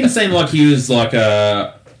he didn't seem like he was like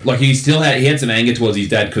he still had some anger towards his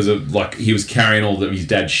dad because of he was carrying all of his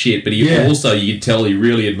dad's shit, but he also, you could tell he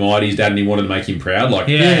really admired his dad and he wanted to make him proud.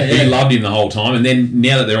 He loved him the whole time, and then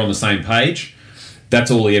now that they're on the same page, that's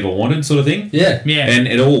all he ever wanted, sort of thing. Yeah. And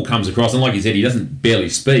it all comes across, and like you said, he doesn't barely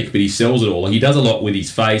speak, but he sells it all. He does a lot with his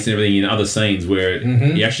face and everything in other scenes where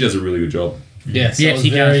he actually does a really good job. Yes, I was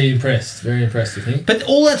very impressed with him. But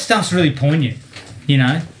all that stuff's really poignant,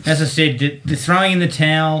 As I said, the throwing in the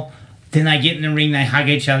towel, then they get in the ring, they hug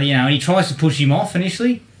each other, and he tries to push him off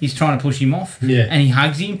initially. He's trying to push him off, and he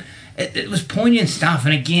hugs him. It was poignant stuff,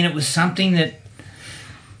 and again, it was something that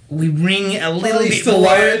we ring a little bit more.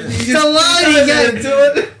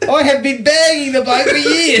 I have been bagging the bloke for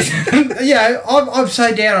years. I'm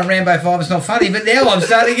so down on Rambo 5, it's not funny, but now I'm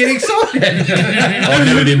starting to get excited. I've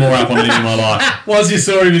never been more up on it in my life. Once you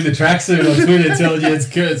saw him in the tracksuit on Twitter telling you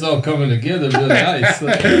it's all coming together,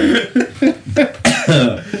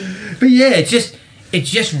 But yeah, it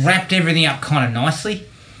just wrapped everything up kind of nicely.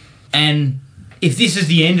 And if this is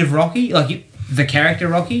the end of Rocky, the character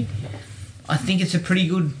Rocky, I think it's a pretty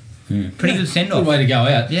good Pretty good send off. Good way to go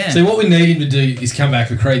out. Yeah. So what we need him to do is come back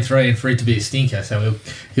for Creed 3 and for it to be a stinker. So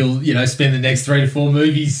he'll spend the next 3 to 4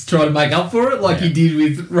 movies trying to make up for it, like he did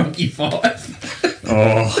with Rocky 5.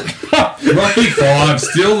 Rocky 5,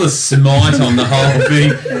 still the smite on the whole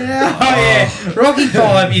thing. Yeah. Rocky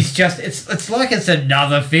 5 is just it's like it's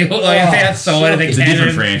another film. Like it's outside of the It's a canon.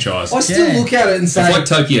 different franchise. I still look at it and say, It's like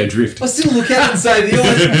Tokyo Drift. I still look at it and say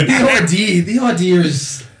the idea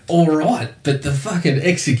is all right, but the fucking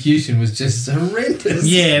execution was just horrendous.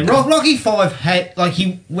 Yeah, Rocky 5 had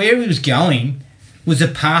where he was going was a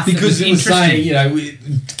path Because that it was was saying,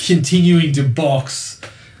 interesting. continuing to box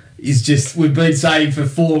is just, we've been saying for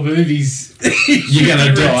 4 movies, You're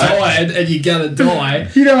gonna die. retired and you're gonna die.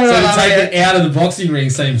 You know what so I to love take about- it out of the boxing ring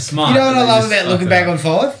seems smart. You know what but I they love just about looking fuck back it on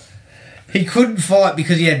 5? He couldn't fight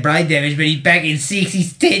because he had brain damage, but he's back in 6,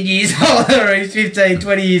 he's 10 years older, or he's 15,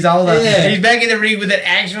 20 years older. Yeah. He's back in the ring with an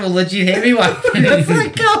actual legit heavyweight. It's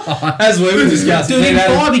like, God. As we were discussing, Dude, me in and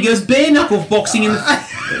Adam- 5 he goes bare knuckle boxing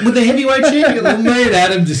with the heavyweight champion. well, me and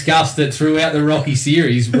Adam discussed that throughout the Rocky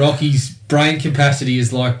series, Rocky's brain capacity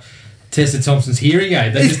is like Tessa Thompson's hearing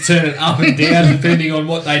aid. They just turn it up and down depending on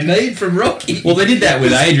what they need from Rocky. Well, they did that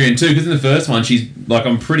with Adrian too, because in the first one, she's like,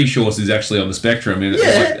 I'm pretty sure she's actually on the spectrum. And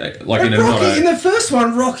like in And a Rocky, not in the first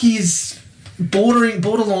one, Rocky is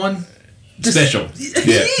borderline. special. He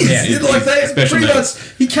Yeah. is. Yeah. Like they Special pretty needs.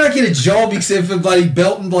 much, he can't get a job except for bloody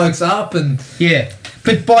belting blokes up and Yeah.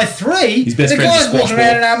 But by 3, His best the friend's a guy's squash walking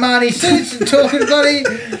around in Armani suits and talking bloody...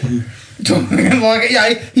 talking like,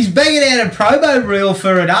 he's banging out a promo reel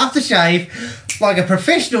for an aftershave like a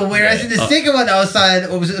professional, whereas in the second one they were saying,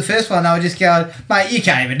 or was it the first one, they were just going, mate, you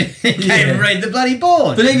can't even read the bloody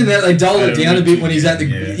board. But even that, they dole it down a bit when he's at the,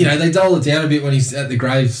 they dole it down a bit when he's at the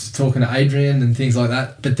graves talking to Adrian and things like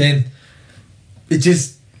that. But then it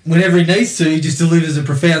just, whenever he needs to, he just delivers a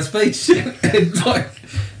profound speech. It's like,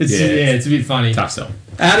 it's a bit funny. tough sell.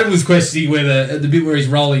 Adam was questioning whether at the bit where he's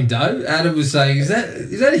rolling dough, Adam was saying, "Is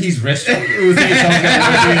that his restaurant?" We were thinking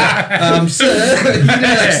someone going, "Sir, you don't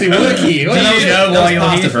actually work here." Do you know why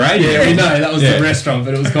you're here? For Adrian. Yeah, we know that was the restaurant,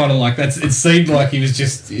 but it was kind of like that's. It seemed like he was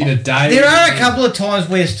just in a day. There are a couple of times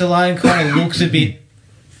where Stallone kind of looks a bit,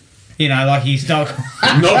 like he's not...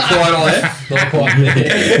 Not quite on it. Not quite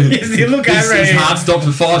there. You look over His him. heart stopped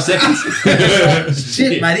for 5 seconds.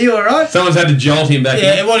 Shit, mate, you alright? Someone's had to jolt him back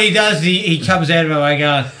Yeah, in. what he does, he comes out of it like,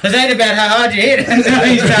 "Has that about how hard you hit?"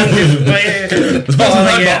 He's done this. Boss's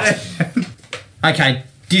own boss. Okay,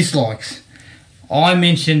 dislikes. I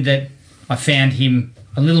mentioned that I found him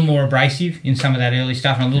a little more abrasive in some of that early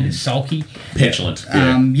stuff and a little bit sulky. Petulant.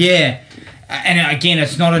 Yeah. And again,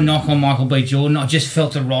 it's not a knock on Michael B. Jordan. I just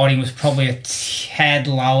felt the writing was probably a tad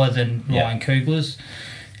lower than Ryan Coogler's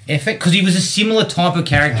effort because he was a similar type of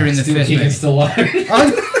character in the first movie. Stallone.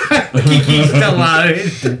 Kiki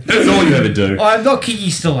Stallone. That's all you ever do. I'm not Kiki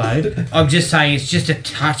Stallone. I'm just saying it's just a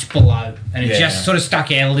touch below, and it just sort of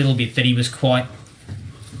stuck out a little bit that he was quite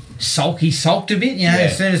sulky. He sulked a bit,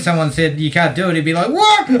 As soon as someone said you can't do it, he'd be like,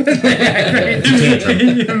 "What?" Immediately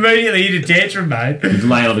hit a tantrum, mate. He's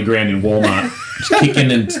laying on the ground in Walmart, just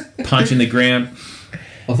kicking and punching the ground.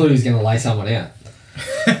 I thought he was going to lay someone out.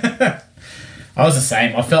 I was the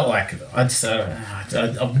same. I felt like I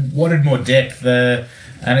wanted more depth.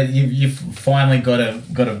 You've finally got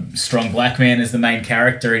a strong black man as the main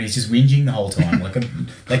character, and he's just whinging the whole time. Like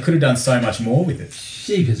they could have done so much more with it.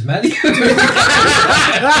 Jeepers, Matty.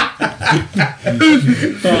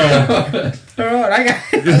 Alright, okay.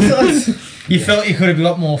 You felt you could have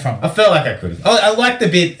got more from it. I felt like I could have. I liked the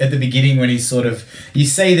bit at the beginning when he's sort of, you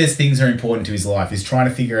see there's things that are important to his life. He's trying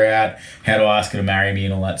to figure out how to ask her to marry me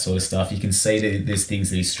and all that sort of stuff. You can see that there's things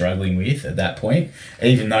that he's struggling with at that point,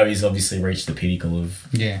 even though he's obviously reached the pinnacle of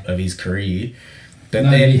his career. But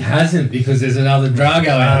No, then he hasn't because there's another Drago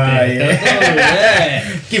out there.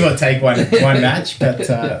 yeah. Give or take one match, but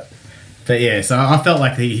yeah. So I felt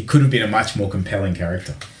like he could have been a much more compelling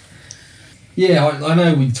character. Yeah, I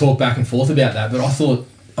know we talk back and forth about that, but I thought,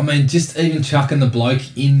 just even chucking the bloke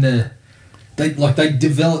in the, they tried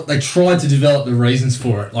to develop the reasons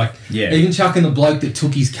for it. Even chucking the bloke that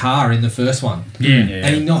took his car in the first one,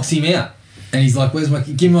 and he knocks him out, and he's like,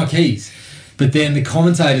 give me my keys. But then the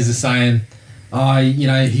commentators are saying,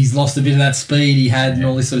 he's lost a bit of that speed he had and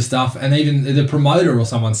all this sort of stuff. And even the promoter or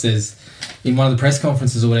someone says in one of the press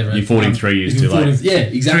conferences or whatever, You fought him 3 years too late. Yeah,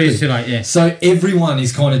 exactly. 3 years too late, yeah. So everyone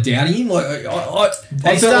is kind of doubting him.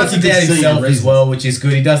 He starts to doubt himself as well, which is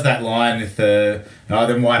good. He does that line with then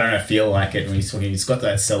why don't I feel like it? When he's talking, he's got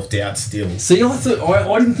that self-doubt still. See,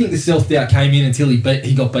 I didn't think the self-doubt came in until he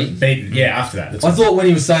got beaten. Yeah, after that. I thought when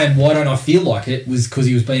he was saying, why don't I feel like it, was because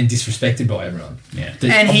he was being disrespected by everyone. Yeah.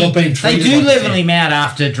 And I'm not being they treated do like level level him out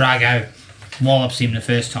after Drago wallops him the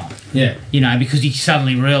first time. Yeah. You know, because he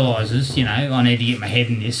suddenly realises, you know, I need to get my head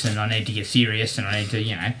in this and I need to get serious and I need to,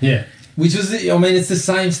 you know. Yeah. Which was, I mean, it's the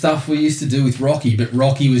same stuff we used to do with Rocky, but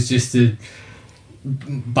Rocky was just a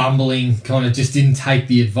bumbling, kind of just didn't take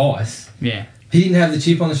the advice. Yeah. He didn't have the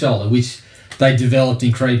chip on the shoulder, which they developed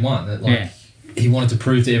in Creed 1. That, like, he wanted to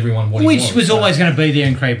prove to everyone what he was. Which was always going to be there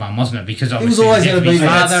in Creed 1, wasn't it? Because It was obviously always going to be his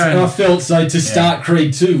father. and I felt so to start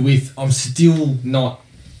Creed 2 with, I'm still not...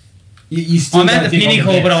 You still I'm don't at the think I'm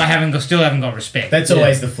pinnacle, best. but I still haven't got respect. That's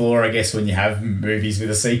always the flaw, I guess, when you have movies with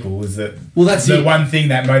a sequel, is that that's the it. one thing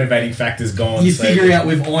that motivating factor's gone. You so figure out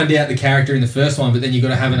we've ironed out the character in the first one, but then you've got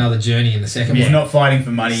to have another journey in the second he's one. not fighting for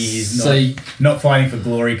money, he's not fighting for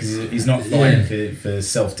glory, because he's not fighting for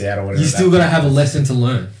self-doubt or whatever. You still got to have a lesson to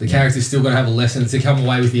learn. The character's still got to have a lesson to come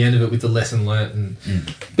away with the end of it with the lesson learnt. And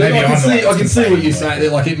but Maybe I can see what you're complaining, saying.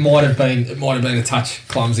 That, like it might have been a touch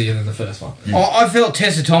clumsier than the first one. I felt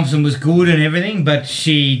Tessa Thompson was good and everything, but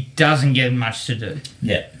she doesn't get much to do.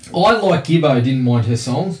 Yeah. I like Gibbo, didn't mind her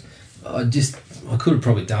songs. I could have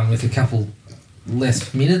probably done with a couple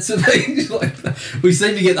less minutes of it. Like, we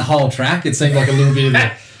seem to get the whole track. It seemed like a little bit of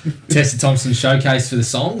the Tessa Thompson showcase for the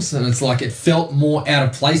songs, and it's like it felt more out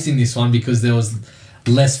of place in this one because there was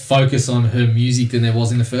less focus on her music than there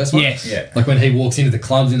was in the first one. Yes. Yeah. Like when he walks into the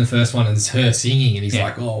clubs in the first one and it's her singing and he's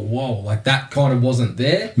like, oh, whoa, like that kind of wasn't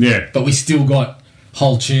there. Yeah. But we still got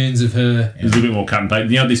whole tunes of her. There's a little bit more cut and paste.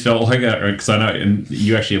 You know, this felt like, because I know, and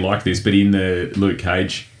you actually like this, but in the Luke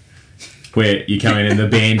Cage, where you come in and the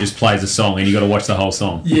band just plays a song and you got to watch the whole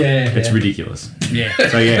song. Yeah. It's ridiculous. Yeah.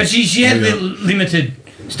 So, yeah. But she had limited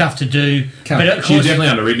stuff to do. But of She was course, definitely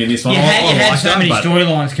underwritten in this one. you had like so that, many but-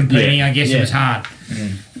 storylines competing, Yeah. I guess it was hard.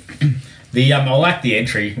 I like the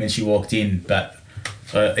entry when she walked in, but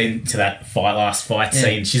into that last fight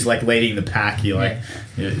scene, she's like leading the pack. You're like,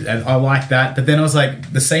 and I like that. But then I was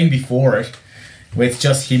like, the scene before it, where it's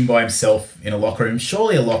just him by himself in a locker room.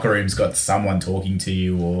 Surely a locker room's got someone talking to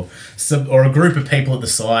you, or a group of people at the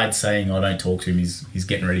side saying, "Oh, don't talk to him. He's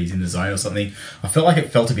getting ready. He's in the zone or something." I felt like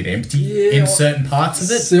it felt a bit empty in certain parts of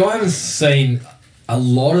it. So I haven't seen a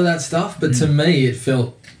lot of that stuff, but to me it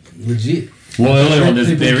felt legit. Well, earlier on, there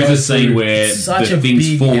People is go a scene through where such the a things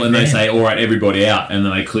big fall and they event. say, all right, everybody out, and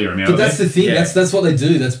then they clear them out. But of that's there. the thing. Yeah. That's what they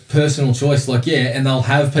do. That's personal choice. Like, and they'll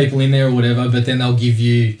have people in there or whatever, but then they'll give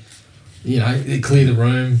you, they clear the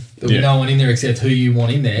room. There'll be no one in there except who you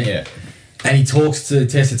want in there. Yeah. And he talks to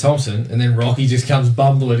Tessa Thompson, and then Rocky just comes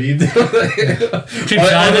bumbling in. I thought he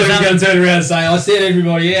was going to turn around and say, I sent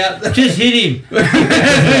everybody out. Just hit him.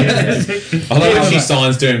 I love when she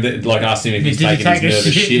signs to him, that, like, asking him if he's Did he taking his take a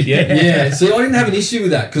nervous shit? shit yet. Yeah, so I didn't have an issue with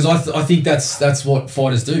that because I think that's what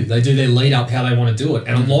fighters do. They do their lead up how they want to do it,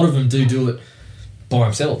 and a lot of them do it by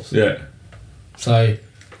themselves. Yeah. So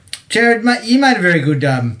Jared, mate, you made a very good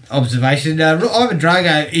observation. Ivan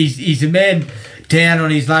Drago, he's a man down on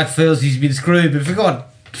his luck, feels he's been screwed, but forgot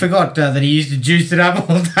that he used to juice it up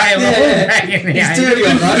all day long. he's dirty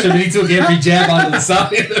on Russia, but he took every jab under the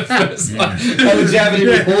sun in the first one. They were jabbing him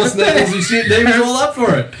with horse needles and shit, and he was all up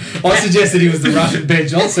for it. I suggested he was the Russian Ben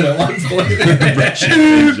Johnson at one point.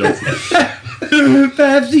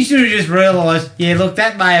 Perhaps he should have just realised, look,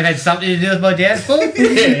 that may have had something to do with my downfall.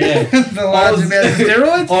 The large amount of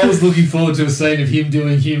steroids. I was looking forward to a scene of him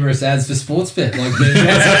doing humorous ads for Sportsbet, like Ben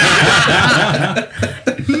Johnson.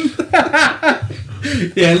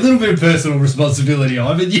 Yeah, a little bit of personal responsibility,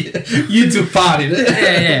 Ivan. You took part in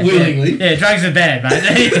it, willingly. Yeah, drugs are bad,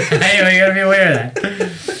 mate. Anyway, you got to be aware of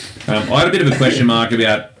that. I had a bit of a question mark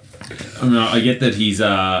about. I get that he's.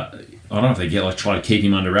 I don't know if they try to keep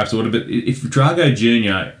him under wraps or whatever. But if Drago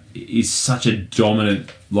Jr. is such a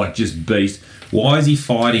dominant, just beast, why is he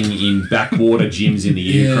fighting in backwater gyms in the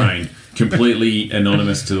Ukraine, completely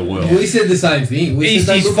anonymous to the world? We said the same thing. He's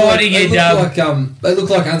fighting in. They look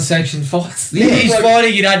like unsanctioned fights. He's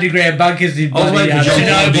fighting in underground bunkers in. I was waiting for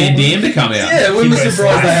John Van Damme to come out. Yeah, we were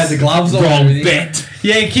surprised they had the gloves on. Wrong bet.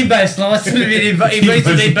 Yeah, Kimbo Slice. He beats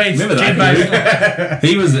Remember that? Kimbo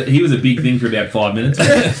Slice. He was a big thing for about 5 minutes.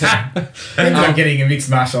 Ended up getting a mixed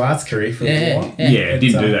martial arts career for a while. Yeah,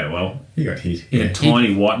 didn't do that well. He got hit. Yeah,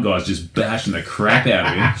 tiny white guys just bashing the crap out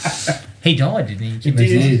of him. He died, didn't he? He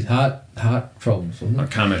did. Heart problems, wasn't I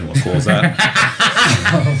can't imagine what caused that.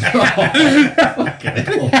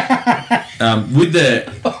 With the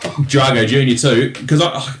Drago Jr. too, because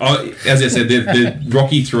I, as I said, the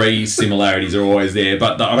Rocky 3 similarities are always there,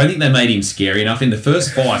 but I don't think they made him scary enough. In the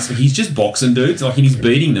first fights, he's just boxing dudes, and he's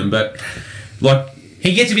beating them, but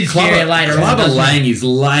he gets a bit scarier later on. Clubber Lang is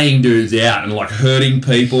laying dudes out and hurting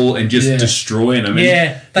people and just destroying them.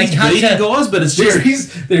 Yeah. they He's cut beating to. guys, but it's There just...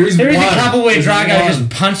 is there is There is one. a couple where There's Drago one. just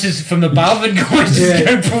punches from above and guys Yeah.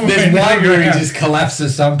 just go boom. There's one where he just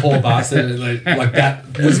collapses some poor bastard. Like that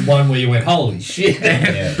was one where you went, holy shit.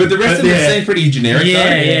 But the rest of them seem pretty generic, Yeah,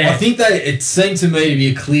 though. yeah. I think it seemed to me to be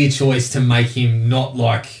a clear choice to make him not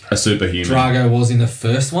like A superhuman. Drago was in the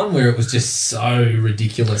first one, where it was just so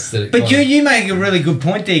ridiculous that it. But kind you make a really good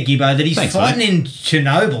point there, Gibbo, that he's Thanks, fighting in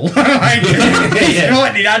Chernobyl. Like, he's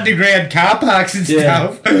fighting in underground car parks and Yeah.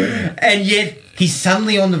 stuff. And yet he's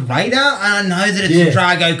suddenly on the radar. And I know that it's Yeah. a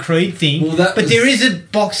Drago Creed thing. Well, that but was- there is a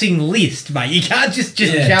boxing list, mate. You can't just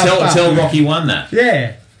Yeah. jump up. Tell Rocky won that.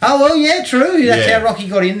 Yeah. Oh, well, yeah, true. That's Yeah. how Rocky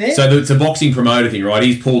got in there. So it's a boxing promoter thing, right?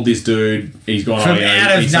 He's pulled this dude. He's gone From oh, yeah,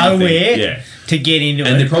 out of he's something. nowhere Yeah. to get into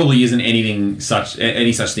And it. there probably isn't any such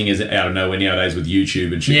thing as out of nowhere nowadays with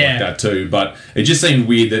YouTube and shit Yeah. like that too. But it just seemed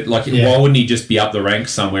weird that why wouldn't he just be up the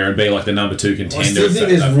ranks somewhere and be like the number 2 contender? I still think at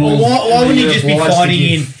there's that rules. point? Why wouldn't he You're just be obliged to fighting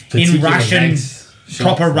give in particular Russian, ranks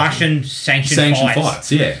proper shots. Russian sanctioned Sanctioned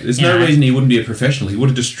fights, yeah. There's no Yeah. reason he wouldn't be a professional. He would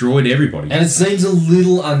have destroyed everybody. And it seems a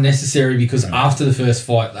little unnecessary because after the first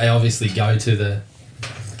fight, they obviously go to the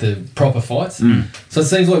proper fights. So it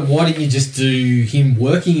seems like why didn't you just do him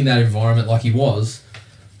working in that environment like he was,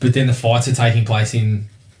 but then the fights are taking place in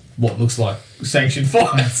what looks like sanctioned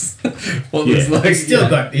fights. What looks like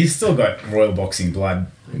He's still got royal boxing blood,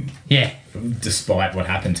 Yeah. despite what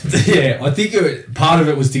happened to him. Yeah, I think part of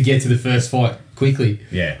it was to get to the first fight quickly.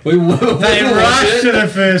 Yeah. We They rushed to the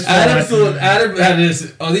first Adam fight. thought Adam had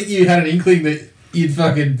this. I think you had an inkling that you'd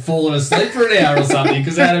fucking fallen asleep for an hour or something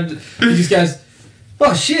because Adam he just goes,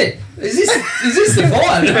 "Oh shit, is this the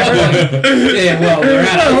fight?" I'm like, yeah, well, we're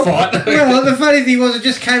out of the fight. Well, the funny thing was, it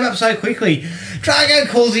just came up so quickly. Drago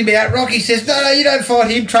calls him out. Rocky says, "No, you don't fight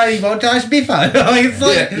him." Training montage, Biffo. Like, it's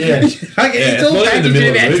like, Yeah. like Yeah, it's all it's not packaged even the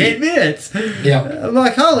in middle of about the movie. 10 minutes. Yeah, I'm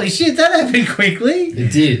like, holy shit, that happened quickly.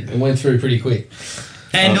 it did. It went through pretty quick.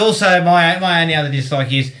 And also, my only other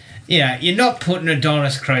dislike is, you're not putting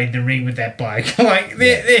Adonis Creed in the ring with that bloke. Like,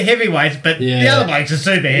 they're heavyweights, but the Yeah. other blokes are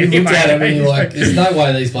super You heavy. looked at him and mate. you're like, "There's no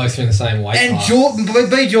way these blokes are in the same weight And class."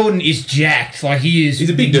 B. Jordan is jacked. Like, He's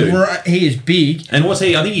a big dude. He is big. And what's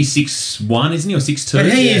he? I think he's 6'1", isn't he, or 6'2"?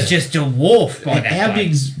 But he is just dwarfed by that. How bloke.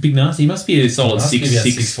 big's Big Nasty? He must be a solid Must be about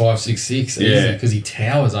 6'6". 6'5", 6'6", Yeah. because he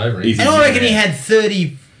towers over him. He's- And I reckon he had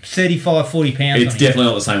 30, 35, 40 pounds It's on him. definitely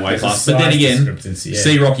not the same weight There's a class. But then size again, discrepancy, yeah.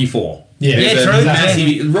 see Rocky 4. Yeah, There's true, a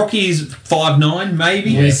massive. Rocky's 5'9",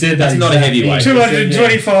 maybe. We said That's not a exact thing. heavyweight.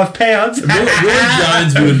 225 pounds. Roy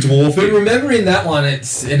Jones would have dwarfed But him. remember, in that one,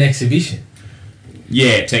 it's an exhibition.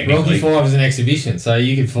 Yeah, Rocky technically. 5 is an exhibition, so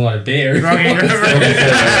you could fight a bear. Rocky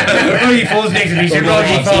 4's next exhibition.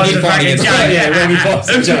 Rocky 5's a fucking joke. Yeah, Rocky 5's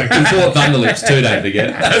a joke. He fought Thunderlips too, don't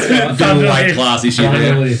forget. Double weight class issue Funny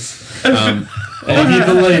there. list. Um, And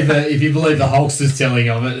if you believe the Hulkster's telling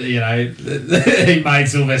of it, he made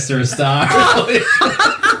Sylvester a star.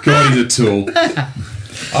 God, he's a tool.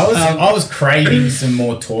 I was craving some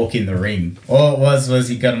more talk in the ring. All it was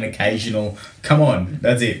he got an occasional, come on,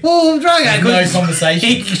 that's it. Well, Drago No couldn't. conversation.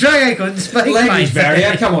 Drago couldn't speak. Language mate.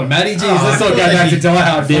 barrier. Come on, Matty. Jeez, let's not go I back to Die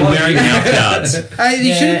Hard. They're 5. wearing mouth guards.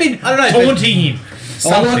 He should have been I don't know, but- taunting him.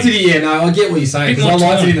 I liked it. Yeah, no, I get what you're saying Bit because I more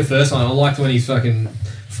liked it in taunt. the first one. I liked when he's fucking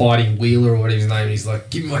fighting Wheeler or whatever his name. He's like,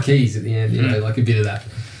 "Give me my keys" at the end. You know, like a bit of that.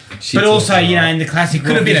 Shit But also, talking. in the classic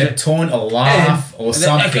Could have been a Rockies, taunt, a laugh, or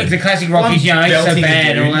something. the classic Rockies, I'm it's so belting bad, the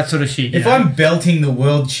and all dude. that sort of shit. If I'm belting the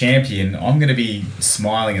world champion, I'm going to be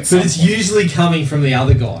smiling at But something. it's usually coming from the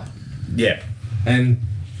other guy. Yeah. And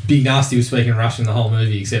Big Nasty was speaking Russian the whole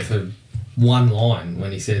movie except for one line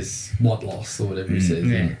when he says "what loss" or whatever he says.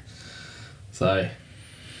 yeah. So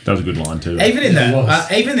That was a good line too. Even in It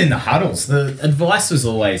was. even in the huddles, the advice was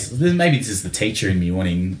always, maybe this is the teacher in me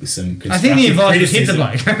wanting some I think the constructive advice was hit the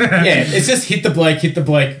criticism. bloke. Yeah, it's just hit the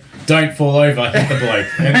bloke, don't fall over, hit the bloke.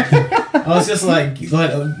 And I was just like,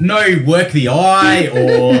 no, work the eye,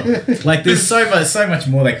 or like there's so much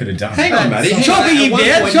more they could have done. Hang on, Matty. Chopping him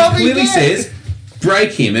down, He chopping him clearly down. says,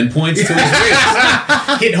 break him and points to his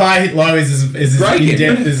wrist. Hit high, hit low is as Break in him.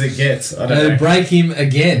 depth as it gets. I don't know. break him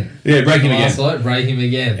again. Yeah, break him Last again. night, break him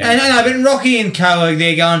again. I know, but Rocky and Co are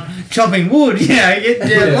there going, chopping wood, getting down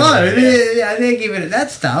Yeah. low. They're giving it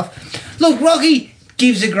that stuff. Look, Rocky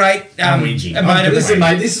gives a great I'm whinging. a motivation. Listen,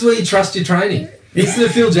 mate, this is where you trust your training. Listen to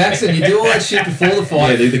Phil Jackson. You do all that shit before the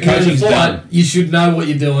fight. Yeah, the And then coaching's fight, done. You should know what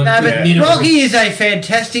you're doing. No, with but minimum. Rocky is a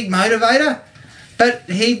fantastic motivator, but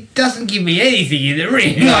he doesn't give me anything in the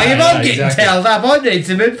ring. No, Like, if no, I'm getting exactly. tailed up, I need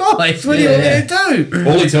some advice. What Yeah, are you going to do?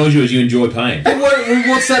 All he tells you is you enjoy pain.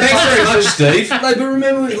 What's that? Thanks very much, Steve. No, but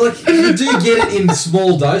remember, like, you do get it in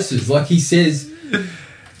small doses. Like he says,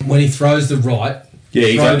 when he throws the right, Yeah,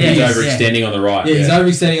 he's Right, overextending on the right. Yeah, he's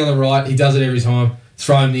overextending on the right. He does it every time.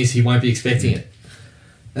 Throw him this, he won't be expecting it.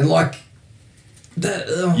 And like, that,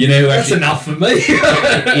 You know who that's actually- enough for me.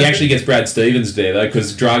 He actually gets Brad Stevens there though,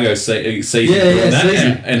 because Drago sees him doing that sees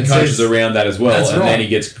him. and And coaches says- around that as well, That's and right. then he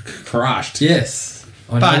gets crushed. Yes,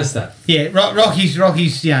 I But- noticed that. Yeah, Rocky's.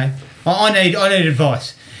 You know, I need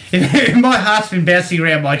advice. If my heart's been bouncing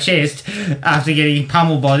around my chest after getting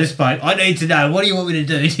pummeled by this bloke, I need to know, what do you want me to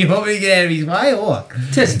do? Do you want me to get out of his way or what?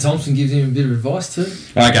 Tessa Thompson gives him a bit of advice too.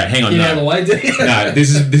 Okay, hang on. Get out of the No, way, do you? no,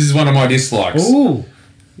 this is one of my dislikes. Ooh.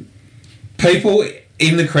 People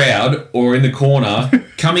in the crowd or in the corner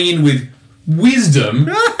coming in with wisdom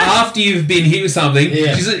after you've been hit with something.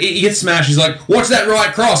 Yeah. He gets smashed. He's like, "Watch that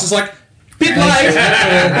right cross." It's like, bit late.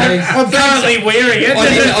 I'm currently wearing it. I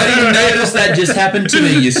didn't notice that just happened to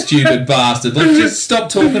me, you stupid bastard. Like, just stop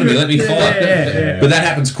talking to me. Let me fight. yeah. But that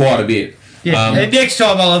happens quite a bit. Yeah. Next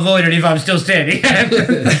time I'll avoid it if I'm still standing.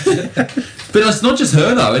 But it's not just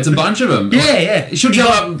her though; it's a bunch of them. Yeah. She'll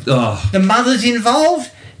jump up. Oh. The mother's involved.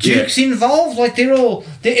 Duke's involved. Like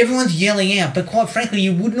everyone's yelling out. But quite frankly,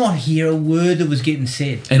 you would not hear a word that was getting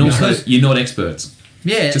said. And also, Because- you're not experts.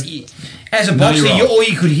 yeah. Just As a know boxer, your role. all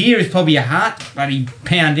you could hear is probably your heart bloody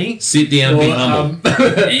pounding. Sit down, be humble.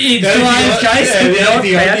 In Dwayne's case, the not only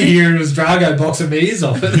thing I could pounding. hear was Drago boxing me ears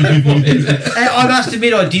off at that point. And I must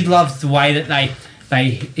admit, I did love the way that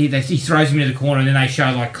he throws him into the corner and then they show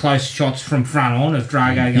like close shots from front on of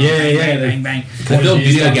Drago going bang, bang, bang. They built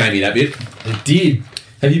video game that bit. It did.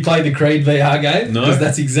 Have you played the Creed VR game? No. Because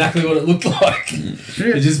that's exactly what it looked like.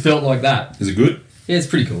 It just felt like that. Is it good? Yeah, it's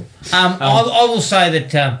pretty cool. I will say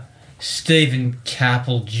that Stephen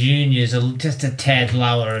Carpel Jr. is just a tad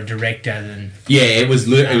lower a director than... Yeah, it was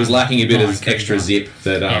lacking a bit of Mike, extra zip.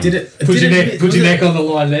 That Put your neck on the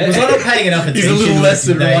line there. Was I not paying enough He's attention? a little less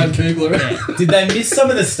than Did they- Ryan Coogler. Did they miss some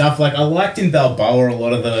of the stuff? Like, I liked in Balboa a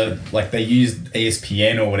lot of the... Like, they used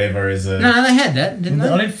ESPN or whatever as a... No, they had that, didn't they?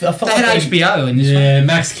 I felt They like had HBO in this one. Yeah,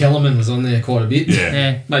 Max Kellerman was on there quite a bit.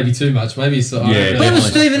 Yeah. Maybe too much. Maybe so. Yeah, But it was definitely.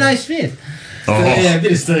 Stephen A. Smith. Yeah, a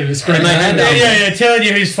bit of Steve. And they had Yeah, telling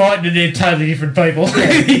you who's fighting and they're totally different people.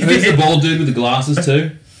 Who's the bald dude with the glasses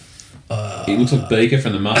too? He looks like Beaker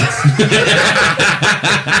from the Muppets.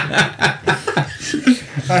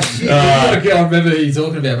 I remember who you're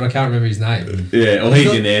talking about, but I can't remember his name. Yeah, well,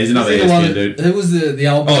 he's in there. He's another Was he the one ESPN that- dude. Who was the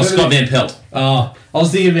old? Oh, remember Scott the- Van Pelt. Oh, I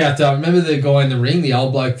was thinking about. Remember the guy in the ring, the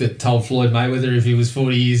old bloke that told Floyd Mayweather if he was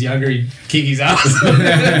 40 years younger, he'd kick his ass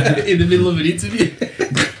in the middle of an interview.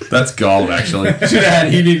 That's gold, actually. Should have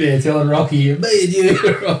had him in there telling Rocky, me and you.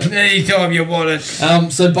 Anytime you want it.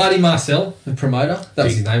 So Buddy Marcel, the promoter, that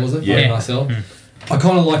was his name, was it? Yeah. Buddy Marcel. I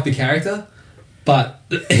kind of liked the character, but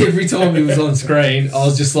every time he was on screen, I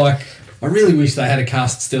was just like, I really wish they had a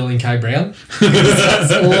cast Sterling K. Brown.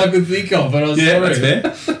 That's all I could think of. But I was sorry.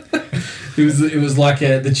 that's fair. It was like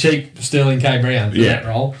the cheap Sterling K. Brown for Yeah. that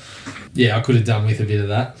role. Yeah, I could have done with a bit of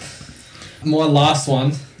that. My last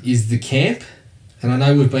one is the camp, and I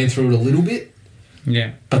know we've been through it a little bit,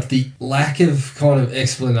 Yeah. but the lack of kind of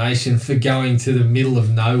explanation for going to the middle of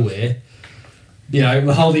nowhere. You know,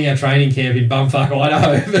 we're holding our training camp in Bumfuck,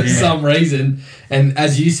 Idaho for some reason, and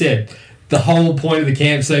as you said, the whole point of the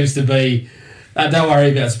camp seems to be, don't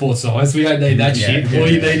worry about sports science. We don't need that shit. All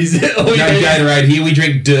you need is No Gatorade here. We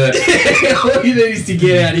drink dirt. all you need is to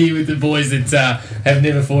get out here with the boys that have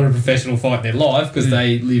never fought a professional fight in their life because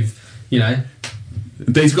they live, you know.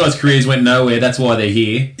 These guys' careers went nowhere. That's why they're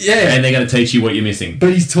here. Yeah. And they're going to teach you what you're missing.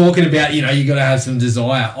 But he's talking about, you know, you got to have some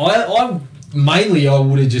desire. I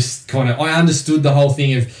would have just kind of, I understood the whole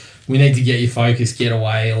thing of we need to get you focused, get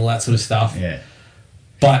away, all that sort of stuff. Yeah.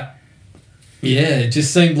 But yeah, it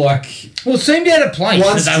just seemed like Well, it seemed out of place.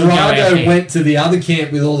 once that they would go out Drago there. went to the other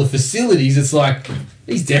camp with all the facilities, it's like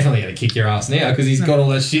he's definitely going to kick your ass now because he's got all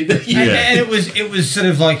that shit. That And it was sort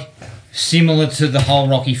of like similar to the whole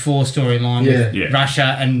Rocky IV storyline with Yeah.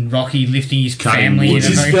 Russia and Rocky lifting his Cutting family. wood. It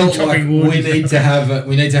and just everything, felt like chopping wood we and need stuff.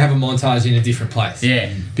 to have a montage in a different place.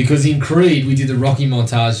 Yeah. Because in Creed we did the Rocky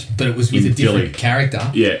montage, but it was with In a different Philly.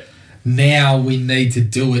 character. Yeah. Now we need to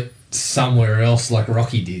do it somewhere else like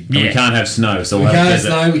Rocky did. And we can't have snow, so We we'll can't have have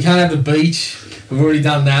desert. snow. We can't have the beach. We've already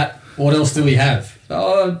done that. What else do we have?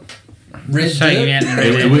 Oh, red Take him dirt. out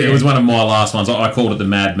in the red It was one of my last ones. I called it the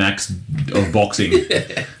Mad Max of boxing. Yeah,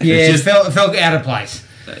 It's it felt out of place.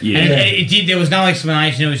 Yeah. And it did. There was no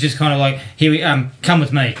explanation. It was just kind of like, here we come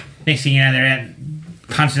with me. Next thing you know, they're out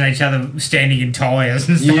punching each other, standing in tyres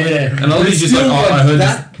and stuff. Yeah. And I was It's just like, still oh, I heard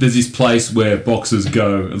that. there's this place where boxers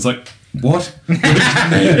go. It's like, what? Yeah,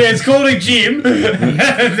 it's called a gym.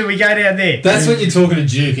 Then we go down there. That's when you're talking to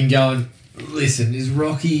Duke and going, listen, is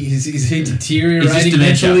Rocky, is he deteriorating Is this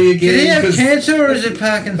dementia? mentally Did he again? have 'Cause cancer or is it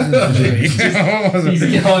Parkinson's disease?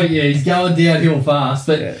 he's going downhill fast.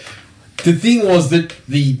 But the thing was that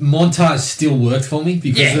the montage still worked for me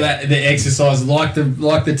because of that, the exercise, like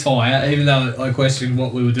the tire. Even though I questioned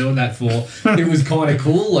what we were doing that for, it was kind of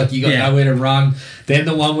cool. Like you got nowhere to run. Then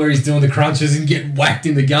the one where he's doing the crunches and getting whacked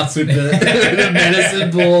in the guts with the, the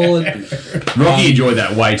medicine ball. And, Rocky enjoyed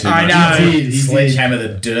that way too much. I know. He did. Sledgehammer the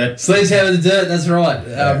dirt. Sledgehammer the dirt, that's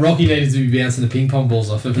right. Rocky needed to be bouncing the ping pong balls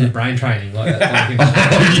off for brain training like that.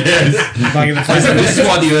 Yes. This is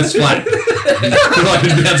why the Earth's flat. Because I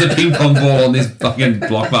can bounce a ping pong ball on this fucking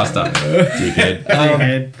blockbuster.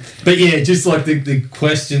 Dickhead. But yeah, just like the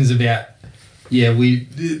questions about the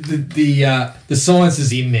science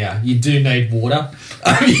is in now. You do need water.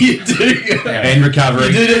 You do. And recovery.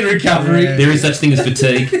 You do need recovery. There is such thing as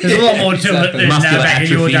fatigue. There's a lot more to it than Muscular back in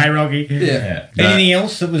your atrophy. day, Rocky. Yeah. Anything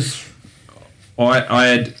else that was... I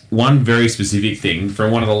had one very specific thing from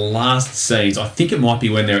one of the last scenes. I think it might be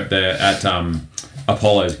when they're at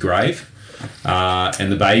Apollo's grave,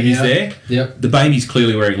 and the baby's there. Yep. The baby's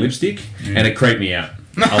clearly wearing lipstick, and it creeped me out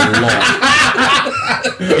a lot.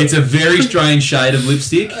 It's a very strange shade of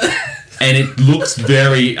lipstick, and it looks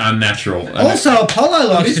very unnatural. Also,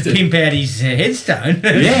 Apollo likes to pimp out his headstone.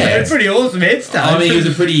 Yeah. It's a pretty awesome headstone. I mean, he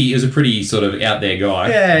was a pretty sort of out there guy.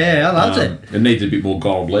 Yeah, I loved it. It needs a bit more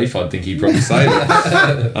gold leaf, I think he'd probably say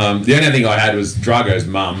that. The only thing I had was Drago's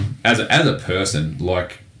mum. As a person,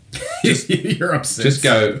 like, You're upset. just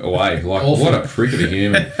go away. Like, Awful. what a prick of a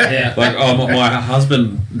human. Yeah. Like, my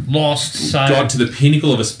husband Lost, so... got to the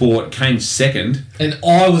pinnacle of a sport, came second. And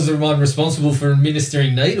I was the one responsible for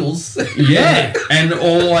administering needles. Yeah. And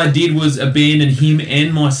all I did was abandon him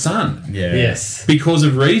and my son. Yeah. Yes. Because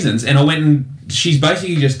of reasons. And I went and she's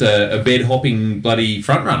basically just a bed hopping bloody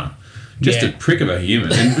front runner. Just a prick of a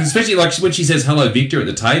human. And especially like when she says hello Victor at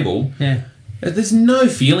the table. Yeah. There's no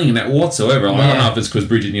feeling in that whatsoever. Like, I don't Yeah. know if it's because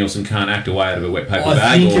Bridget Nielsen can't act away out of a wet paper I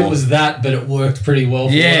bag. think or, it was that, but it worked pretty well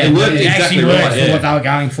for Yeah, It worked it exactly actually worked right, for yeah. what they were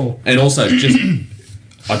going for. And also, just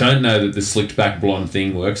I don't know that the slicked back blonde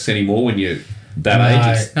thing works anymore when you're that age.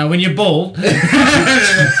 It's- Now, when you're bald, She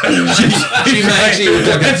may actually look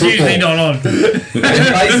like a that's usually football. not on.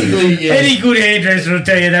 Basically, yeah. Any good hairdresser will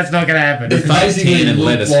tell you that's not going to happen. Basically Tan and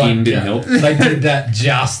looked leather skin didn't help. They did that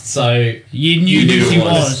just so You knew who she it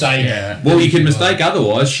was. was. Yeah. Well, you can mistake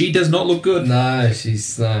otherwise. She does not look good. No,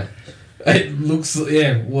 she's no. It looks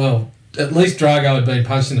well. At least Drago had been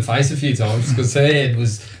punched in the face a few times because her head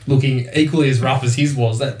was looking equally as rough as his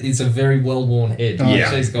was. That is a very well worn head.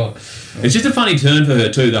 Yeah. She's got. It's just a funny turn for her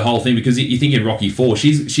too, the whole thing, because you think in Rocky 4,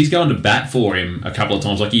 she's going to bat for him a couple of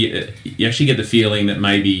times. Like you actually get the feeling that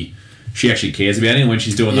maybe she actually cares about him when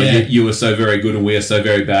she's doing the "you were so very good and we are so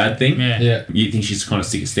very bad" thing. Yeah. You think she's kind of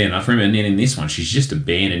sick of standing up for him, and then in this one, she's just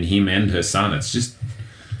abandoned him and her son. It's just,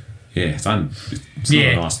 it's not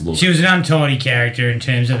a nice look. She was an untidy character in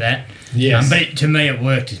terms of that. Yes. But to me, it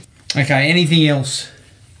worked. Okay, anything else?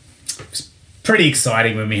 Pretty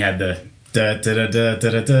exciting when we had the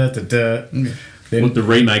With the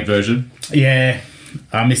remake version. Yeah,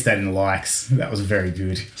 I missed that in the likes. That was very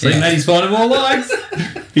good. See, Matty's finding more likes.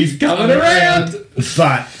 He's coming around.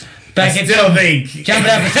 But Back I in still think Jump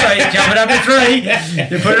it up to three. Jump it up to three.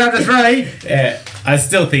 You put it up to three. I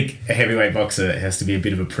still think a heavyweight boxer has to be a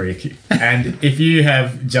bit of a prick. And if you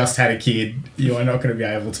have just had a kid, you are not going to be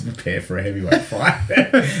able to prepare for a heavyweight fight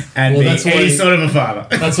and Well, be that's why any he- sort of a father.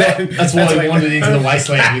 That's why he wandered into the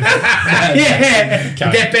wasteland with Yeah, you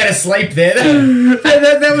get better sleep there.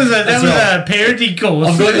 That was a right. parenting course.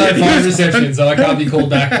 I've got no phone reception, so I can't be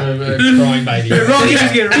called back for a crying baby. He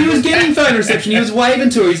was getting phone reception. He was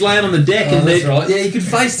waving to her. He's laying on the deck. Oh, and that's right. Yeah, you could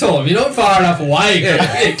FaceTime. You're not far enough away.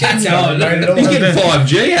 Yeah, keep going. He's getting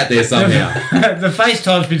 5G out there somehow. The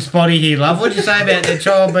FaceTime's been spotty here, love. What'd you say about the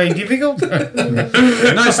child being difficult?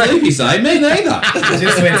 No sleep, you say? Me neither.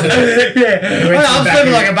 Just went to the, I'm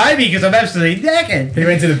sleeping like a baby because I'm absolutely knackered. he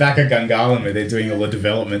went to the back of Gungahlin where they're doing all the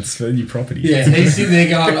developments for new properties. Yeah, he's sitting there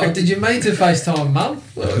going, "Oh, did you mean to FaceTime, Mum?"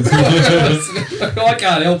 I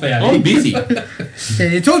can't help out. I'm busy.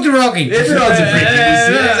 Yeah, talk to Rocky. Everyone's a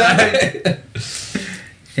prick.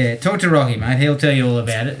 Yeah, talk to Rocky, mate. He'll tell you all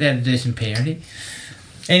about it. That'll do some parenting.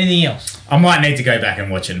 Anything else? I might need to go back and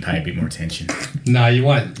watch it and pay a bit more attention. No, you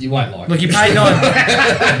won't. You won't like Look, it. you paid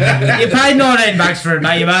you paid $19 for it,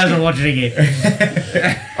 mate. You might as well watch it again.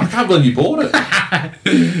 I can't believe you bought it.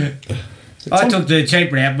 I took the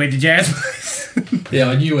cheap route, went to Jared's place. Yeah,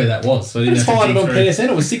 I knew where that was, so I didn't It's have to fine dig on through. PSN.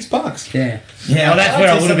 It was $6. Yeah. Yeah, Well, that's where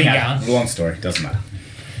I would have been going. Long story, doesn't matter.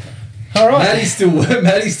 All right. Maddie's still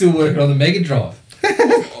working on the Mega Drive.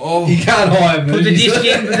 You can't hire Put the movies. disc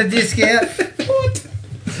in, put the disc out.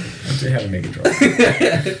 How to Mega Drive.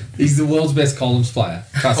 He's the world's best columns player.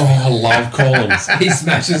 Trust me. Oh, I love columns. He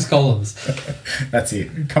smashes columns. That's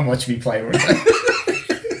it. Come watch me play.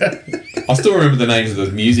 I still remember the names of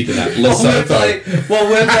the music in that. While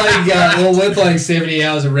we're playing 70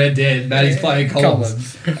 hours of Red Dead, Matty's playing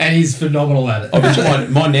columns, and he's phenomenal at it. I bet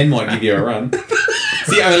my Nan might give you a run. It's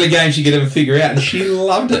the only game she could ever figure out, and she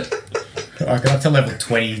loved it. I got up to level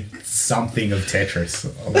 20-something of Tetris.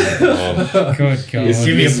 Oh, Good God. Just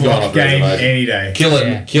give me a This has block gone off game reservation. any day. Kill it,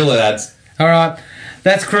 Yeah. kill it, ads All right.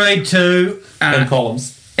 That's Creed 2. and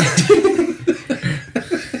columns.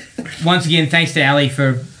 Once again, thanks to Ali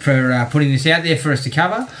for putting this out there for us to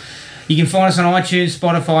cover. You can find us on iTunes,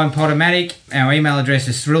 Spotify and Podomatic. Our email address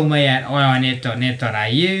is thrillme@iinet.net.au.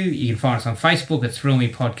 You can find us on Facebook at Thrillme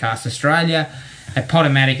Podcast Australia, at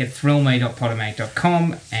Podomatic at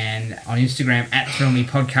thrillme.podomatic.com, and on Instagram at Thrillme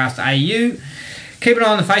Podcast AU. Keep an eye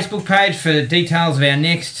on the Facebook page for details of the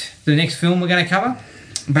next film we're going to cover.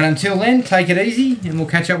 But until then, take it easy, and we'll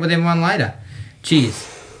catch up with everyone later. Cheers.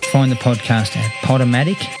 Find the podcast at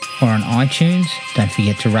Podomatic or on iTunes. Don't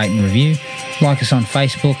forget to rate and review. Like us on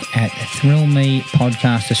Facebook at Thrill Me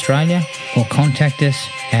Podcast Australia, or contact us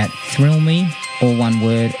at thrillme, all one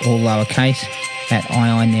word, all lowercase, at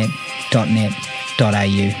iinet.net.au.